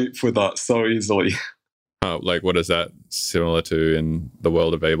in a loop with that so easily. Like what is that similar to in the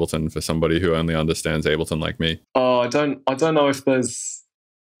world of Ableton for somebody who only understands Ableton like me? I don't know if there's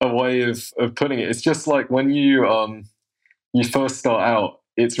a way of putting it. It's just like when you first start out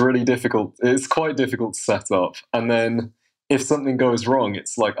it's really difficult. It's quite difficult to set up. And then if something goes wrong,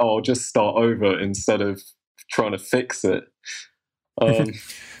 it's like, oh, I'll just start over instead of trying to fix it.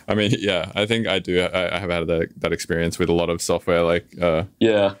 I mean, yeah, I think I do. I have had that experience with a lot of software. Like,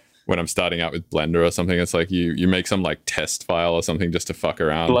 when I'm starting out with Blender or something, it's like you make some like test file or something just to fuck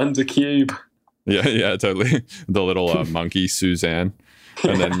around. Blender Cube. Yeah, totally. The little monkey Suzanne,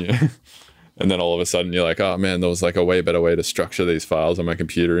 and then all of a sudden you're like, oh man, there was like a way better way to structure these files on my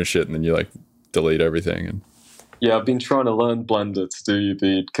computer and shit, and then you like delete everything. And yeah, I've been trying to learn Blender to do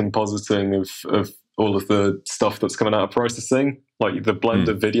the compositing of all of the stuff that's coming out of processing, like the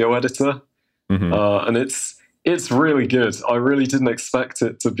Blender video editor, and it's really good. I really didn't expect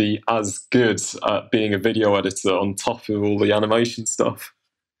it to be as good at being a video editor on top of all the animation stuff.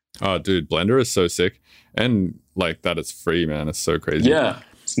 Oh, dude, Blender is so sick, and like that it's free, man. It's so crazy. Yeah,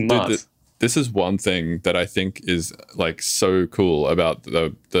 it's nuts. Dude, this is one thing that I think is like so cool about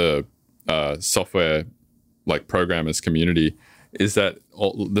the software like programmers community is that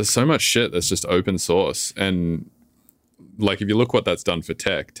there's so much shit that's just open source. And like if you look what that's done for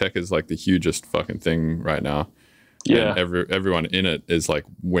tech is like the hugest fucking thing right now. Yeah, and everyone in it is like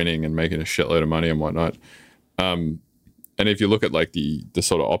winning and making a shitload of money and whatnot. And if you look at like the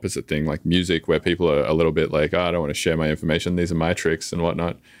sort of opposite thing, like music, where people are a little bit like, oh, I don't want to share my information, these are my tricks and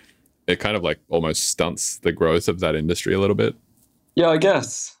whatnot, it kind of like almost stunts the growth of that industry a little bit. Yeah, I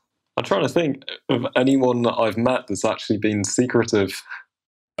guess. I'm trying to think of anyone that I've met that's actually been secretive.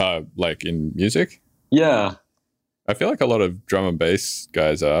 Like in music? Yeah. I feel like a lot of drum and bass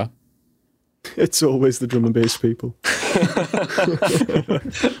guys are. It's always the drum and bass people.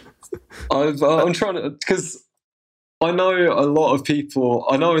 I'm trying to, because I know a lot of people,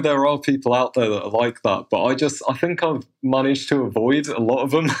 I know there are people out there that are like that, but I think I've managed to avoid a lot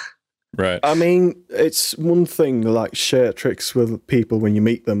of them. Right. I mean, it's one thing to like share tricks with people when you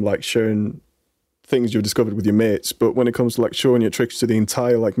meet them, like sharing things you've discovered with your mates. But when it comes to like showing your tricks to the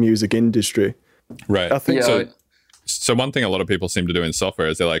entire like music industry, right? I think so. One thing a lot of people seem to do in software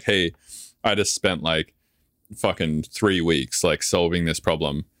is they're like, "Hey, I just spent like fucking 3 weeks like solving this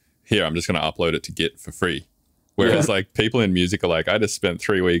problem. Here, I'm just going to upload it to Git for free." Whereas like people in music are like, "I just spent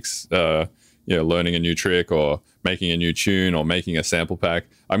 3 weeks, learning a new trick or making a new tune or making a sample pack.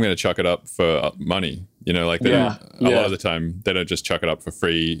 I'm going to chuck it up for money." You know, like a lot of the time they don't just chuck it up for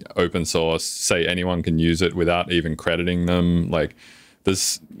free, open source, say anyone can use it without even crediting them. Like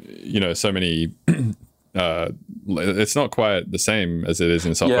there's, so many, it's not quite the same as it is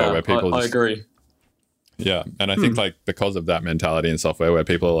in software where people I agree. Yeah. And I think like because of that mentality in software where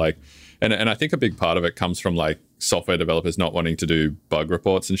people are like, and I think a big part of it comes from like software developers not wanting to do bug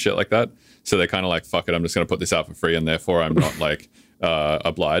reports and shit like that. So they're kind of like, fuck it, I'm just going to put this out for free, and therefore I'm not like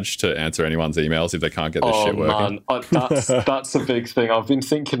obliged to answer anyone's emails if they can't get this shit working. That's a big thing. I've been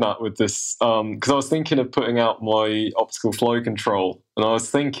thinking that with this, because I was thinking of putting out my optical flow control, and I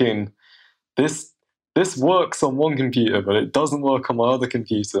was thinking this works on one computer, but it doesn't work on my other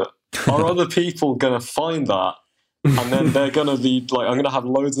computer. Are other people going to find that? And then they're going to be like, I'm going to have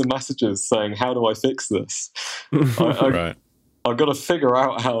loads of messages saying, how do I fix this? Right. I've got to figure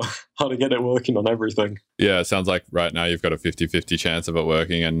out how to get it working on everything. Yeah, it sounds like right now you've got a 50-50 chance of it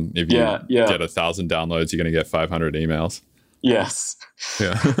working. And if you get 1,000 downloads, you're going to get 500 emails. Yes.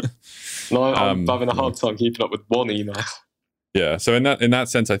 Yeah. No, I'm having a hard time keeping up with one email. Yeah, so in that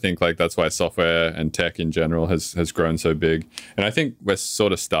sense, I think like that's why software and tech in general has grown so big, and I think we're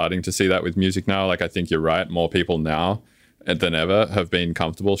sort of starting to see that with music now. Like I think you're right, more people now than ever have been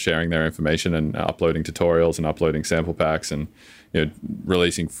comfortable sharing their information and uploading tutorials and uploading sample packs and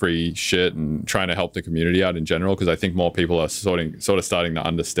releasing free shit and trying to help the community out in general. Because I think more people are sort of starting to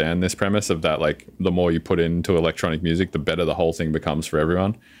understand this premise of that, like the more you put into electronic music, the better the whole thing becomes for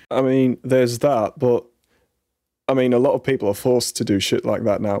everyone. I mean, there's that, but I mean, a lot of people are forced to do shit like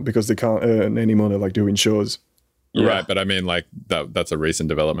that now because they can't earn any money like doing shows. Yeah. Right, but I mean, like that's a recent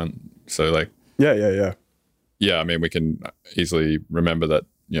development. So like, yeah. I mean, we can easily remember that.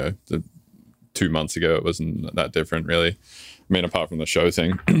 2 months ago it wasn't that different, really. I mean, apart from the show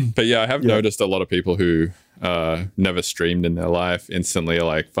thing. But yeah, I have noticed a lot of people who never streamed in their life instantly are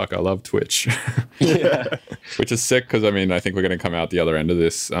like, "Fuck, I love Twitch," which is sick because I mean, I think we're going to come out the other end of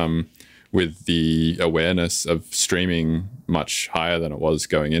this. With the awareness of streaming much higher than it was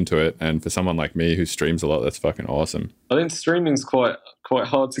going into it. And for someone like me who streams a lot, that's fucking awesome. I think streaming's quite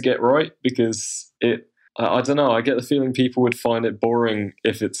hard to get right because I don't know, I get the feeling people would find it boring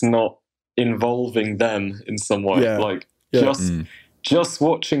if it's not involving them in some way. Just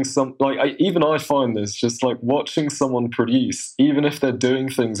watching I find this, just like watching someone produce, even if they're doing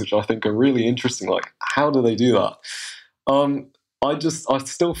things which I think are really interesting, like how do they do that? I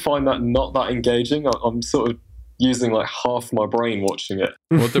still find that not that engaging. I'm sort of using like half my brain watching it.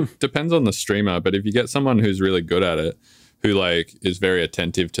 Well, it depends on the streamer, but if you get someone who's really good at it, who like is very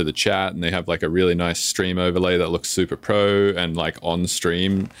attentive to the chat, and they have like a really nice stream overlay that looks super pro, and like on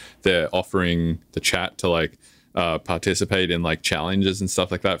stream they're offering the chat to like participate in like challenges and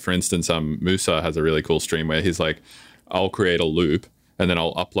stuff like that. For instance, Musa has a really cool stream where he's like, I'll create a loop and then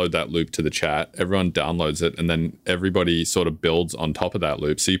I'll upload that loop to the chat. Everyone downloads it, and then everybody sort of builds on top of that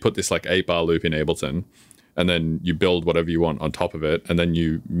loop. So you put this like 8-bar loop in Ableton, and then you build whatever you want on top of it, and then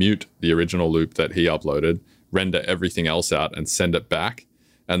you mute the original loop that he uploaded, render everything else out, and send it back.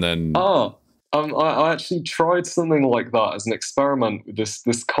 And then I actually tried something like that as an experiment with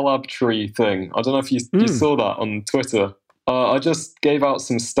this collab tree thing. I don't know if you saw that on Twitter. I just gave out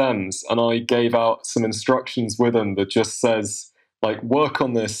some stems, and I gave out some instructions with them that just says, like, work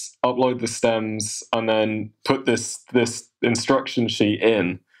on this, upload the stems, and then put this instruction sheet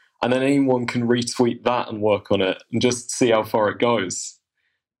in, and then anyone can retweet that and work on it and just see how far it goes.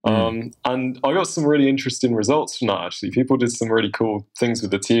 And I got some really interesting results from that, actually. People did some really cool things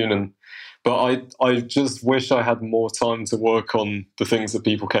with the tune, but I just wish I had more time to work on the things that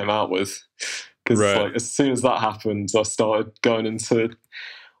people came out with. Because like, as soon as that happened, I started going into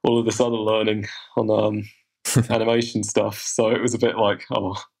all of this other learning on animation stuff. So it was a bit like,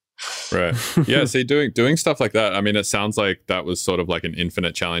 Right. Yeah, see, doing stuff like that, I mean, it sounds like that was sort of like an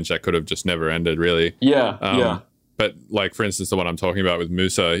infinite challenge that could have just never ended, really. Yeah. But like, for instance, the one I'm talking about with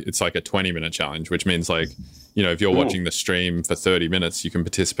Musa, it's like a 20-minute challenge, which means like, you know, if you're watching the stream for 30 minutes, you can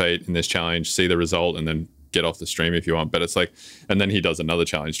participate in this challenge, see the result, and then get off the stream if you want. But it's like, and then he does another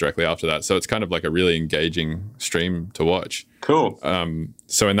challenge directly after that. So it's kind of like a really engaging stream to watch. Cool.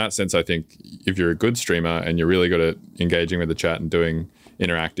 So in that sense, I think if you're a good streamer and you're really good at engaging with the chat and doing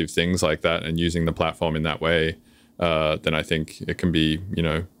interactive things like that and using the platform in that way, then I think it can be, you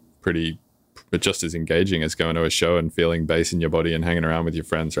know, but just as engaging as going to a show and feeling bass in your body and hanging around with your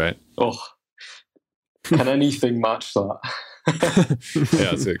friends, right? Oh, can anything match that?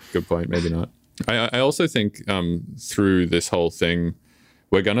 Yeah, that's a good point. Maybe not. I also think through this whole thing,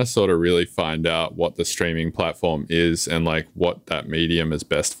 we're going to sort of really find out what the streaming platform is and like what that medium is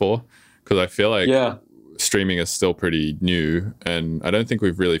best for. Because I feel like streaming is still pretty new, and I don't think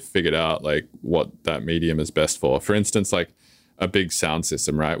we've really figured out like what that medium is best for. For instance, like a big sound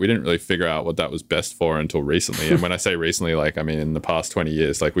system, right? We didn't really figure out what that was best for until recently. And when I say recently, like, I mean, in the past 20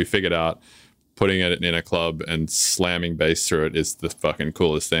 years, like we figured out putting it in a club and slamming bass through it is the fucking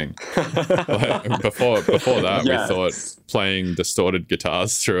coolest thing. Like, before that, we thought playing distorted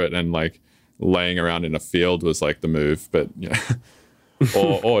guitars through it and like laying around in a field was like the move. But you know,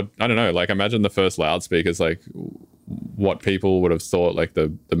 or I don't know, like imagine the first loudspeakers, like what people would have thought like the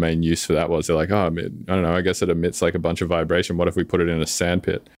main use for that was. They're like, oh, I don't know, I guess it emits like a bunch of vibration. What if we put it in a sand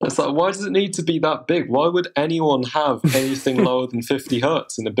pit? It's like, why does it need to be that big? Why would anyone have anything lower than 50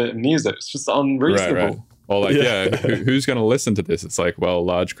 hertz in a bit of music? It's just unreasonable. Right. Or like, who's going to listen to this? It's like, well,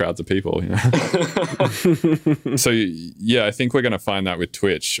 large crowds of people, you know? So yeah, I think we're going to find that with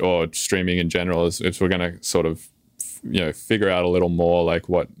Twitch or streaming in general is we're going to sort of, you know, figure out a little more like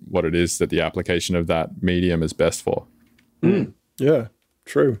what it is that the application of that medium is best for. Yeah,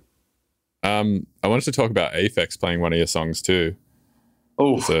 true. I wanted to talk about Aphex playing one of your songs too.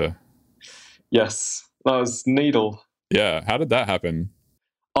 Oh, yes, that was Needle. Yeah, how did that happen?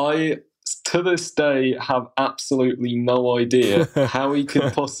 I, to this day, have absolutely no idea how he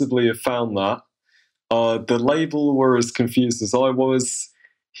could possibly have found that. The label were as confused as I was.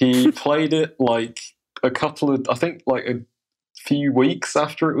 He played it like a few weeks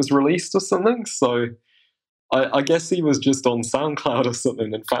after it was released or something. So I guess he was just on SoundCloud or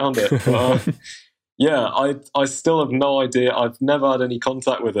something and found it. But, yeah, I still have no idea. I've never had any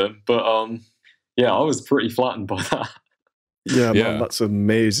contact with him. But yeah, I was pretty flattened by that. Yeah, man, that's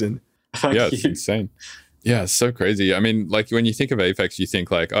amazing. Thank you. It's insane. Yeah, it's so crazy. I mean, like when you think of Aphex, you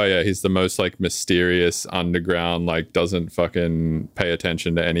think like, oh yeah, he's the most like mysterious underground, like doesn't fucking pay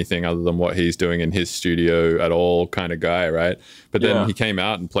attention to anything other than what he's doing in his studio at all kind of guy, right? But then he came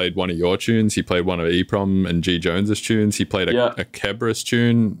out and played one of your tunes. He played one of Eprom and G Jones's tunes. He played a Kebris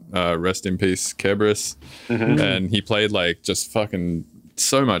tune, rest in peace, Kebris. And he played like just fucking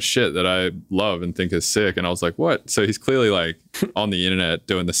so much shit that I love and think is sick. And I was like, what? So he's clearly like on the internet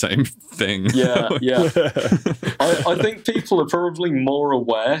doing the same thing. Yeah. I think people are probably more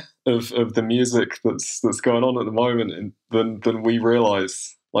aware of the music that's going on at the moment than we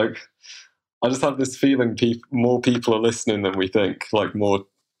realize. Like, I just have this feeling more people are listening than we think, like more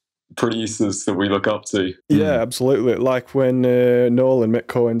producers that we look up to. Yeah, absolutely. Like when Nolan met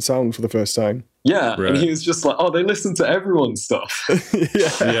Cohen Sound for the first time. Yeah, Right. and he was just like, oh, they listen to everyone's stuff.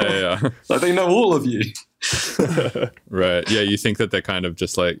 Yeah. Like, they know all of you. Right. Yeah, you think that they're kind of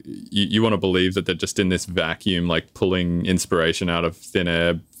just like, you want to believe that they're just in this vacuum, like pulling inspiration out of thin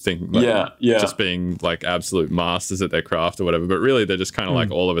air, just being like absolute masters at their craft or whatever. But really, they're just kind of like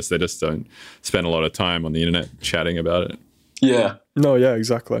all of us. They just don't spend a lot of time on the internet chatting about it. Yeah. No, yeah,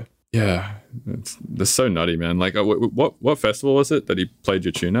 exactly. Yeah, they're so nutty, man. Like, what festival was it that he played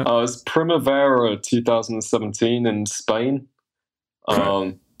your tune at? It was Primavera 2017 in Spain.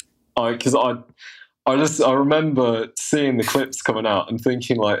 Because I remember seeing the clips coming out and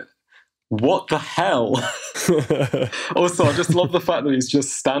thinking like, what the hell? Also, I just love the fact that he's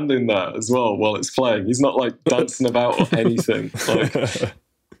just standing there as well while it's playing. He's not like dancing about or anything. Like,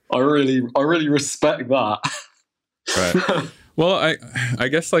 I really respect that. Right. Well, I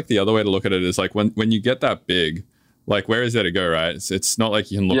guess like the other way to look at it is like when you get that big, like where is there to go, right? It's not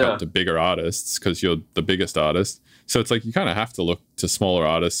like you can look up to bigger artists because you're the biggest artist. So it's like you kind of have to look to smaller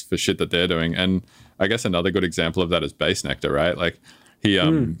artists for shit that they're doing. And I guess another good example of that is Bass Nectar, right? Like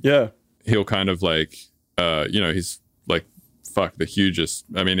he'll kind of like he's like the hugest.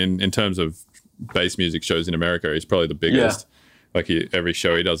 I mean, in terms of bass music shows in America, he's probably the biggest. Like every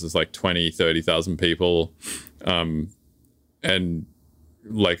show he does is like 20,000-30,000 people. And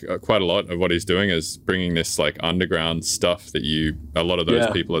like quite a lot of what he's doing is bringing this like underground stuff that a lot of those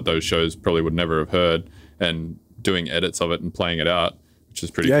people at those shows probably would never have heard, and doing edits of it and playing it out, which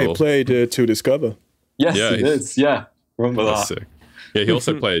is pretty cool. Yeah, he played To Discover. Yes, he did. Yeah, remember that. Sick. Yeah, he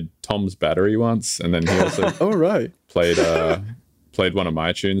also played Tom's Battery once, and then he also played one of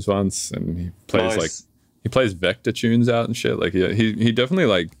my tunes once, and he plays he plays Vector tunes out and shit. Like he definitely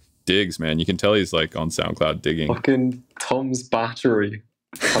like digs, man. You can tell he's like on SoundCloud digging. Fucking Tom's Battery.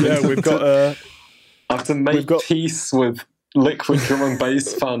 We've got I have to make peace with liquid drum and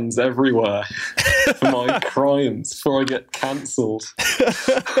bass fans everywhere for my crimes before I get cancelled.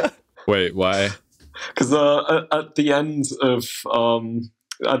 Wait, why? Because at the end of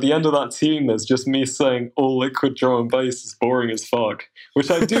that tune, there's just me saying all liquid drum and bass is boring as fuck, which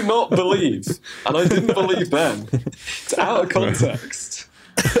I do not believe, and I didn't believe then. It's out of context.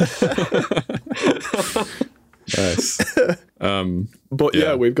 Nice. But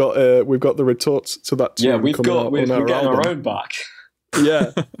we've got the retorts to that tune. Yeah, we're getting our own back.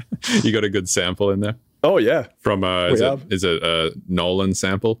 Yeah. You got a good sample in there? Oh yeah. From is it a Nolan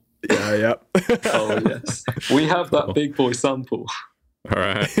sample? Yeah. Oh yes. We have that big boy sample. All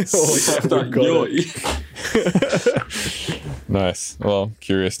right. We have that yoy. Nice. Well,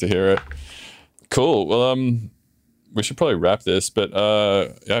 curious to hear it. Cool. Well, we should probably wrap this, but I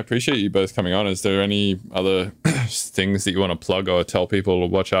appreciate you both coming on. Is there any other things that you want to plug or tell people to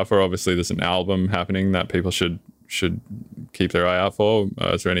watch out for? Obviously, there's an album happening that people should keep their eye out for.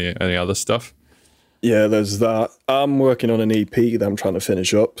 Is there any other stuff? Yeah, there's that. I'm working on an EP that I'm trying to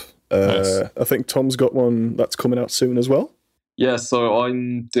finish up. Nice. I think Tom's got one that's coming out soon as well. Yeah, so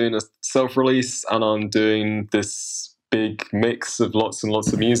I'm doing a self-release, and I'm doing this big mix of lots and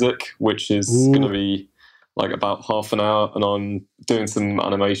lots of music, which is going to be like about half an hour, and I'm doing some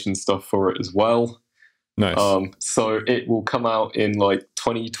animation stuff for it as well. Nice. So it will come out in like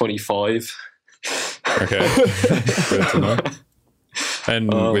 2025. Okay. Good to know.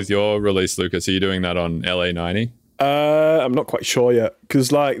 And with your release, Lucas, are you doing that on LA90? I'm not quite sure yet,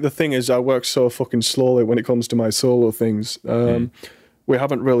 because like the thing is, I work so fucking slowly when it comes to my solo things. We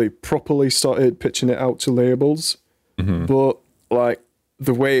haven't really properly started pitching it out to labels, but like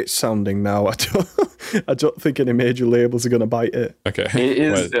the way it's sounding now, I don't think any major labels are going to bite it. Okay, it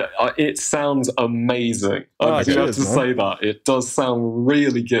is. It sounds amazing. I do have to say that it does sound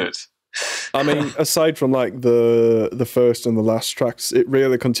really good. I mean, aside from like the first and the last tracks, it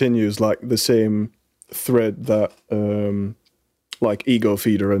really continues like the same thread that like Ego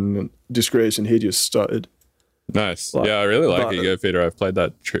Feeder and Disgrace and Hideous started. Nice. Yeah, I really like Ego Feeder. I've played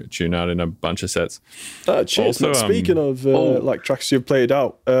that tune out in a bunch of sets. Cheers. Also, speaking of like tracks you've played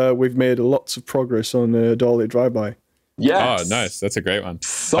out, we've made lots of progress on Dolly Drive-By. Yes. Oh, nice. That's a great one.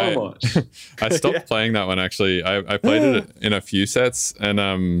 So much. I stopped playing that one, actually. I played it in a few sets,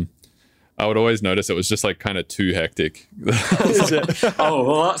 and I would always notice it was just like kind of too hectic. Is it? Oh,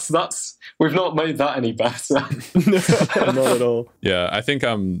 well, that's we've not made that any better. No, not at all. Yeah, I think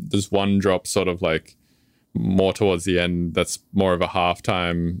there's one drop sort of like more towards the end that's more of a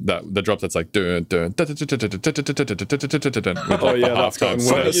halftime, that the drop that's like dun, dun, dun, dun, dun, dun, dun, dun, dun, dun, dun, dun, with oh yeah, that's gotten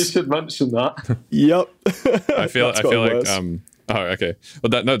worse. You should mention that. Yep. I feel like oh okay.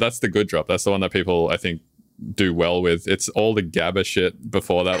 Well, that's the good drop. That's the one that people I think do well with. It's all the gabba shit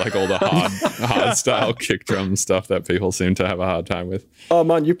before that, like all the hard style kick drum stuff that people seem to have a hard time with. Oh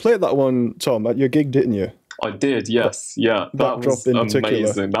man, you played that one, Tom, at your gig, didn't you? I did, yes. Yeah, that was amazing.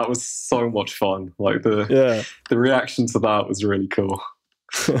 Particular. That was so much fun. Like the reaction to that was really cool.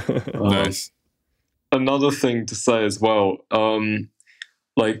 Nice. Another thing to say as well,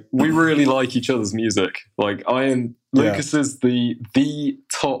 like we really like each other's music. Like Lucas is the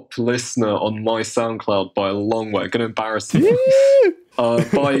top listener on my SoundCloud by a long way. I'm gonna embarrass you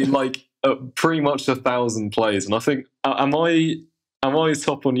by like pretty much 1,000 plays, and I think am I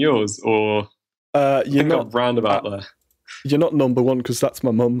top on yours, or you're not roundabout there? You're not number one because that's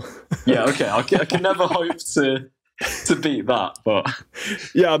my mum. Yeah, okay. I can never hope to beat that, but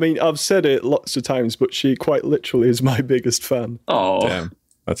yeah, I mean, I've said it lots of times, but she quite literally is my biggest fan. Oh, damn,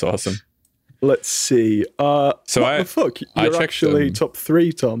 that's awesome. Let's see. What the fuck? You're actually top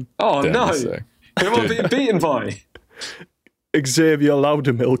 3, Tom. Oh, damn, no. Who am I being beaten by? Xavier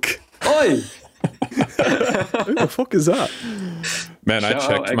Loudermilk. Oi! Who the fuck is that? Man, I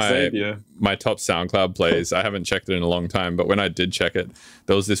checked my top SoundCloud plays. I haven't checked it in a long time, but when I did check it,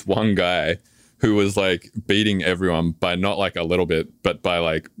 there was this one guy who was like beating everyone by not like a little bit, but by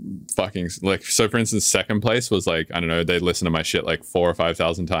like fucking like. So for instance, second place was like, I don't know, they'd listen to my shit like 4,000 or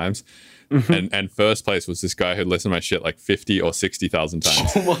 5,000 times. Mm-hmm. And first place was this guy who'd listened to my shit like 50,000 or 60,000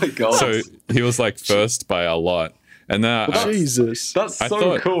 times. Oh my god! So he was like first by a lot. And then Jesus, that's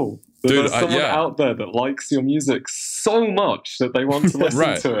so cool. There's someone out there that likes your music so much that they want to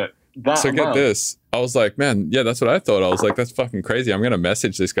listen to it. Get this. I was like, man, yeah, that's what I thought. I was like, that's fucking crazy. I'm going to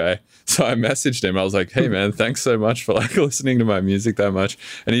message this guy. So I messaged him. I was like, hey, man, thanks so much for like listening to my music that much.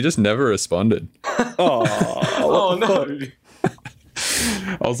 And he just never responded. Oh, no.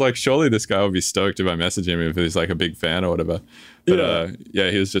 I was like, surely this guy would be stoked if I message him if he's like a big fan or whatever. But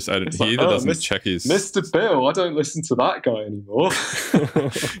he was just, he either doesn't check his... Mr. Bill, I don't listen to that guy anymore.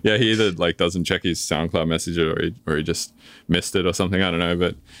 Yeah, he either like doesn't check his SoundCloud message or he just missed it or something. I don't know.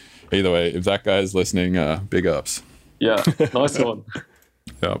 But either way, if that guy's listening, big ups. Yeah, nice one.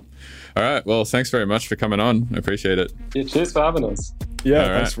 Yep. All right. Well, thanks very much for coming on. I appreciate it. Yeah, cheers for having us.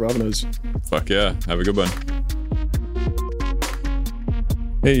 Yeah, thanks for having us. Fuck yeah. Have a good one.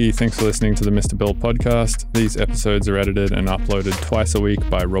 Hey, thanks for listening to the Mr. Bill podcast. These episodes are edited and uploaded twice a week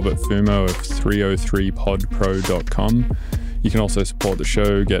by Robert Fumo of 303podpro.com. You can also support the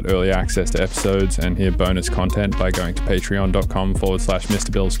show, get early access to episodes, and hear bonus content by going to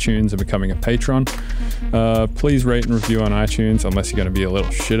patreon.com/Mr. Bill's Tunes and becoming a patron. Please rate and review on iTunes unless you're going to be a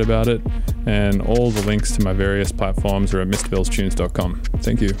little shit about it. And all the links to my various platforms are at MrBillsTunes.com.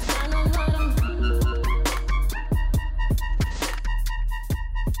 Thank you.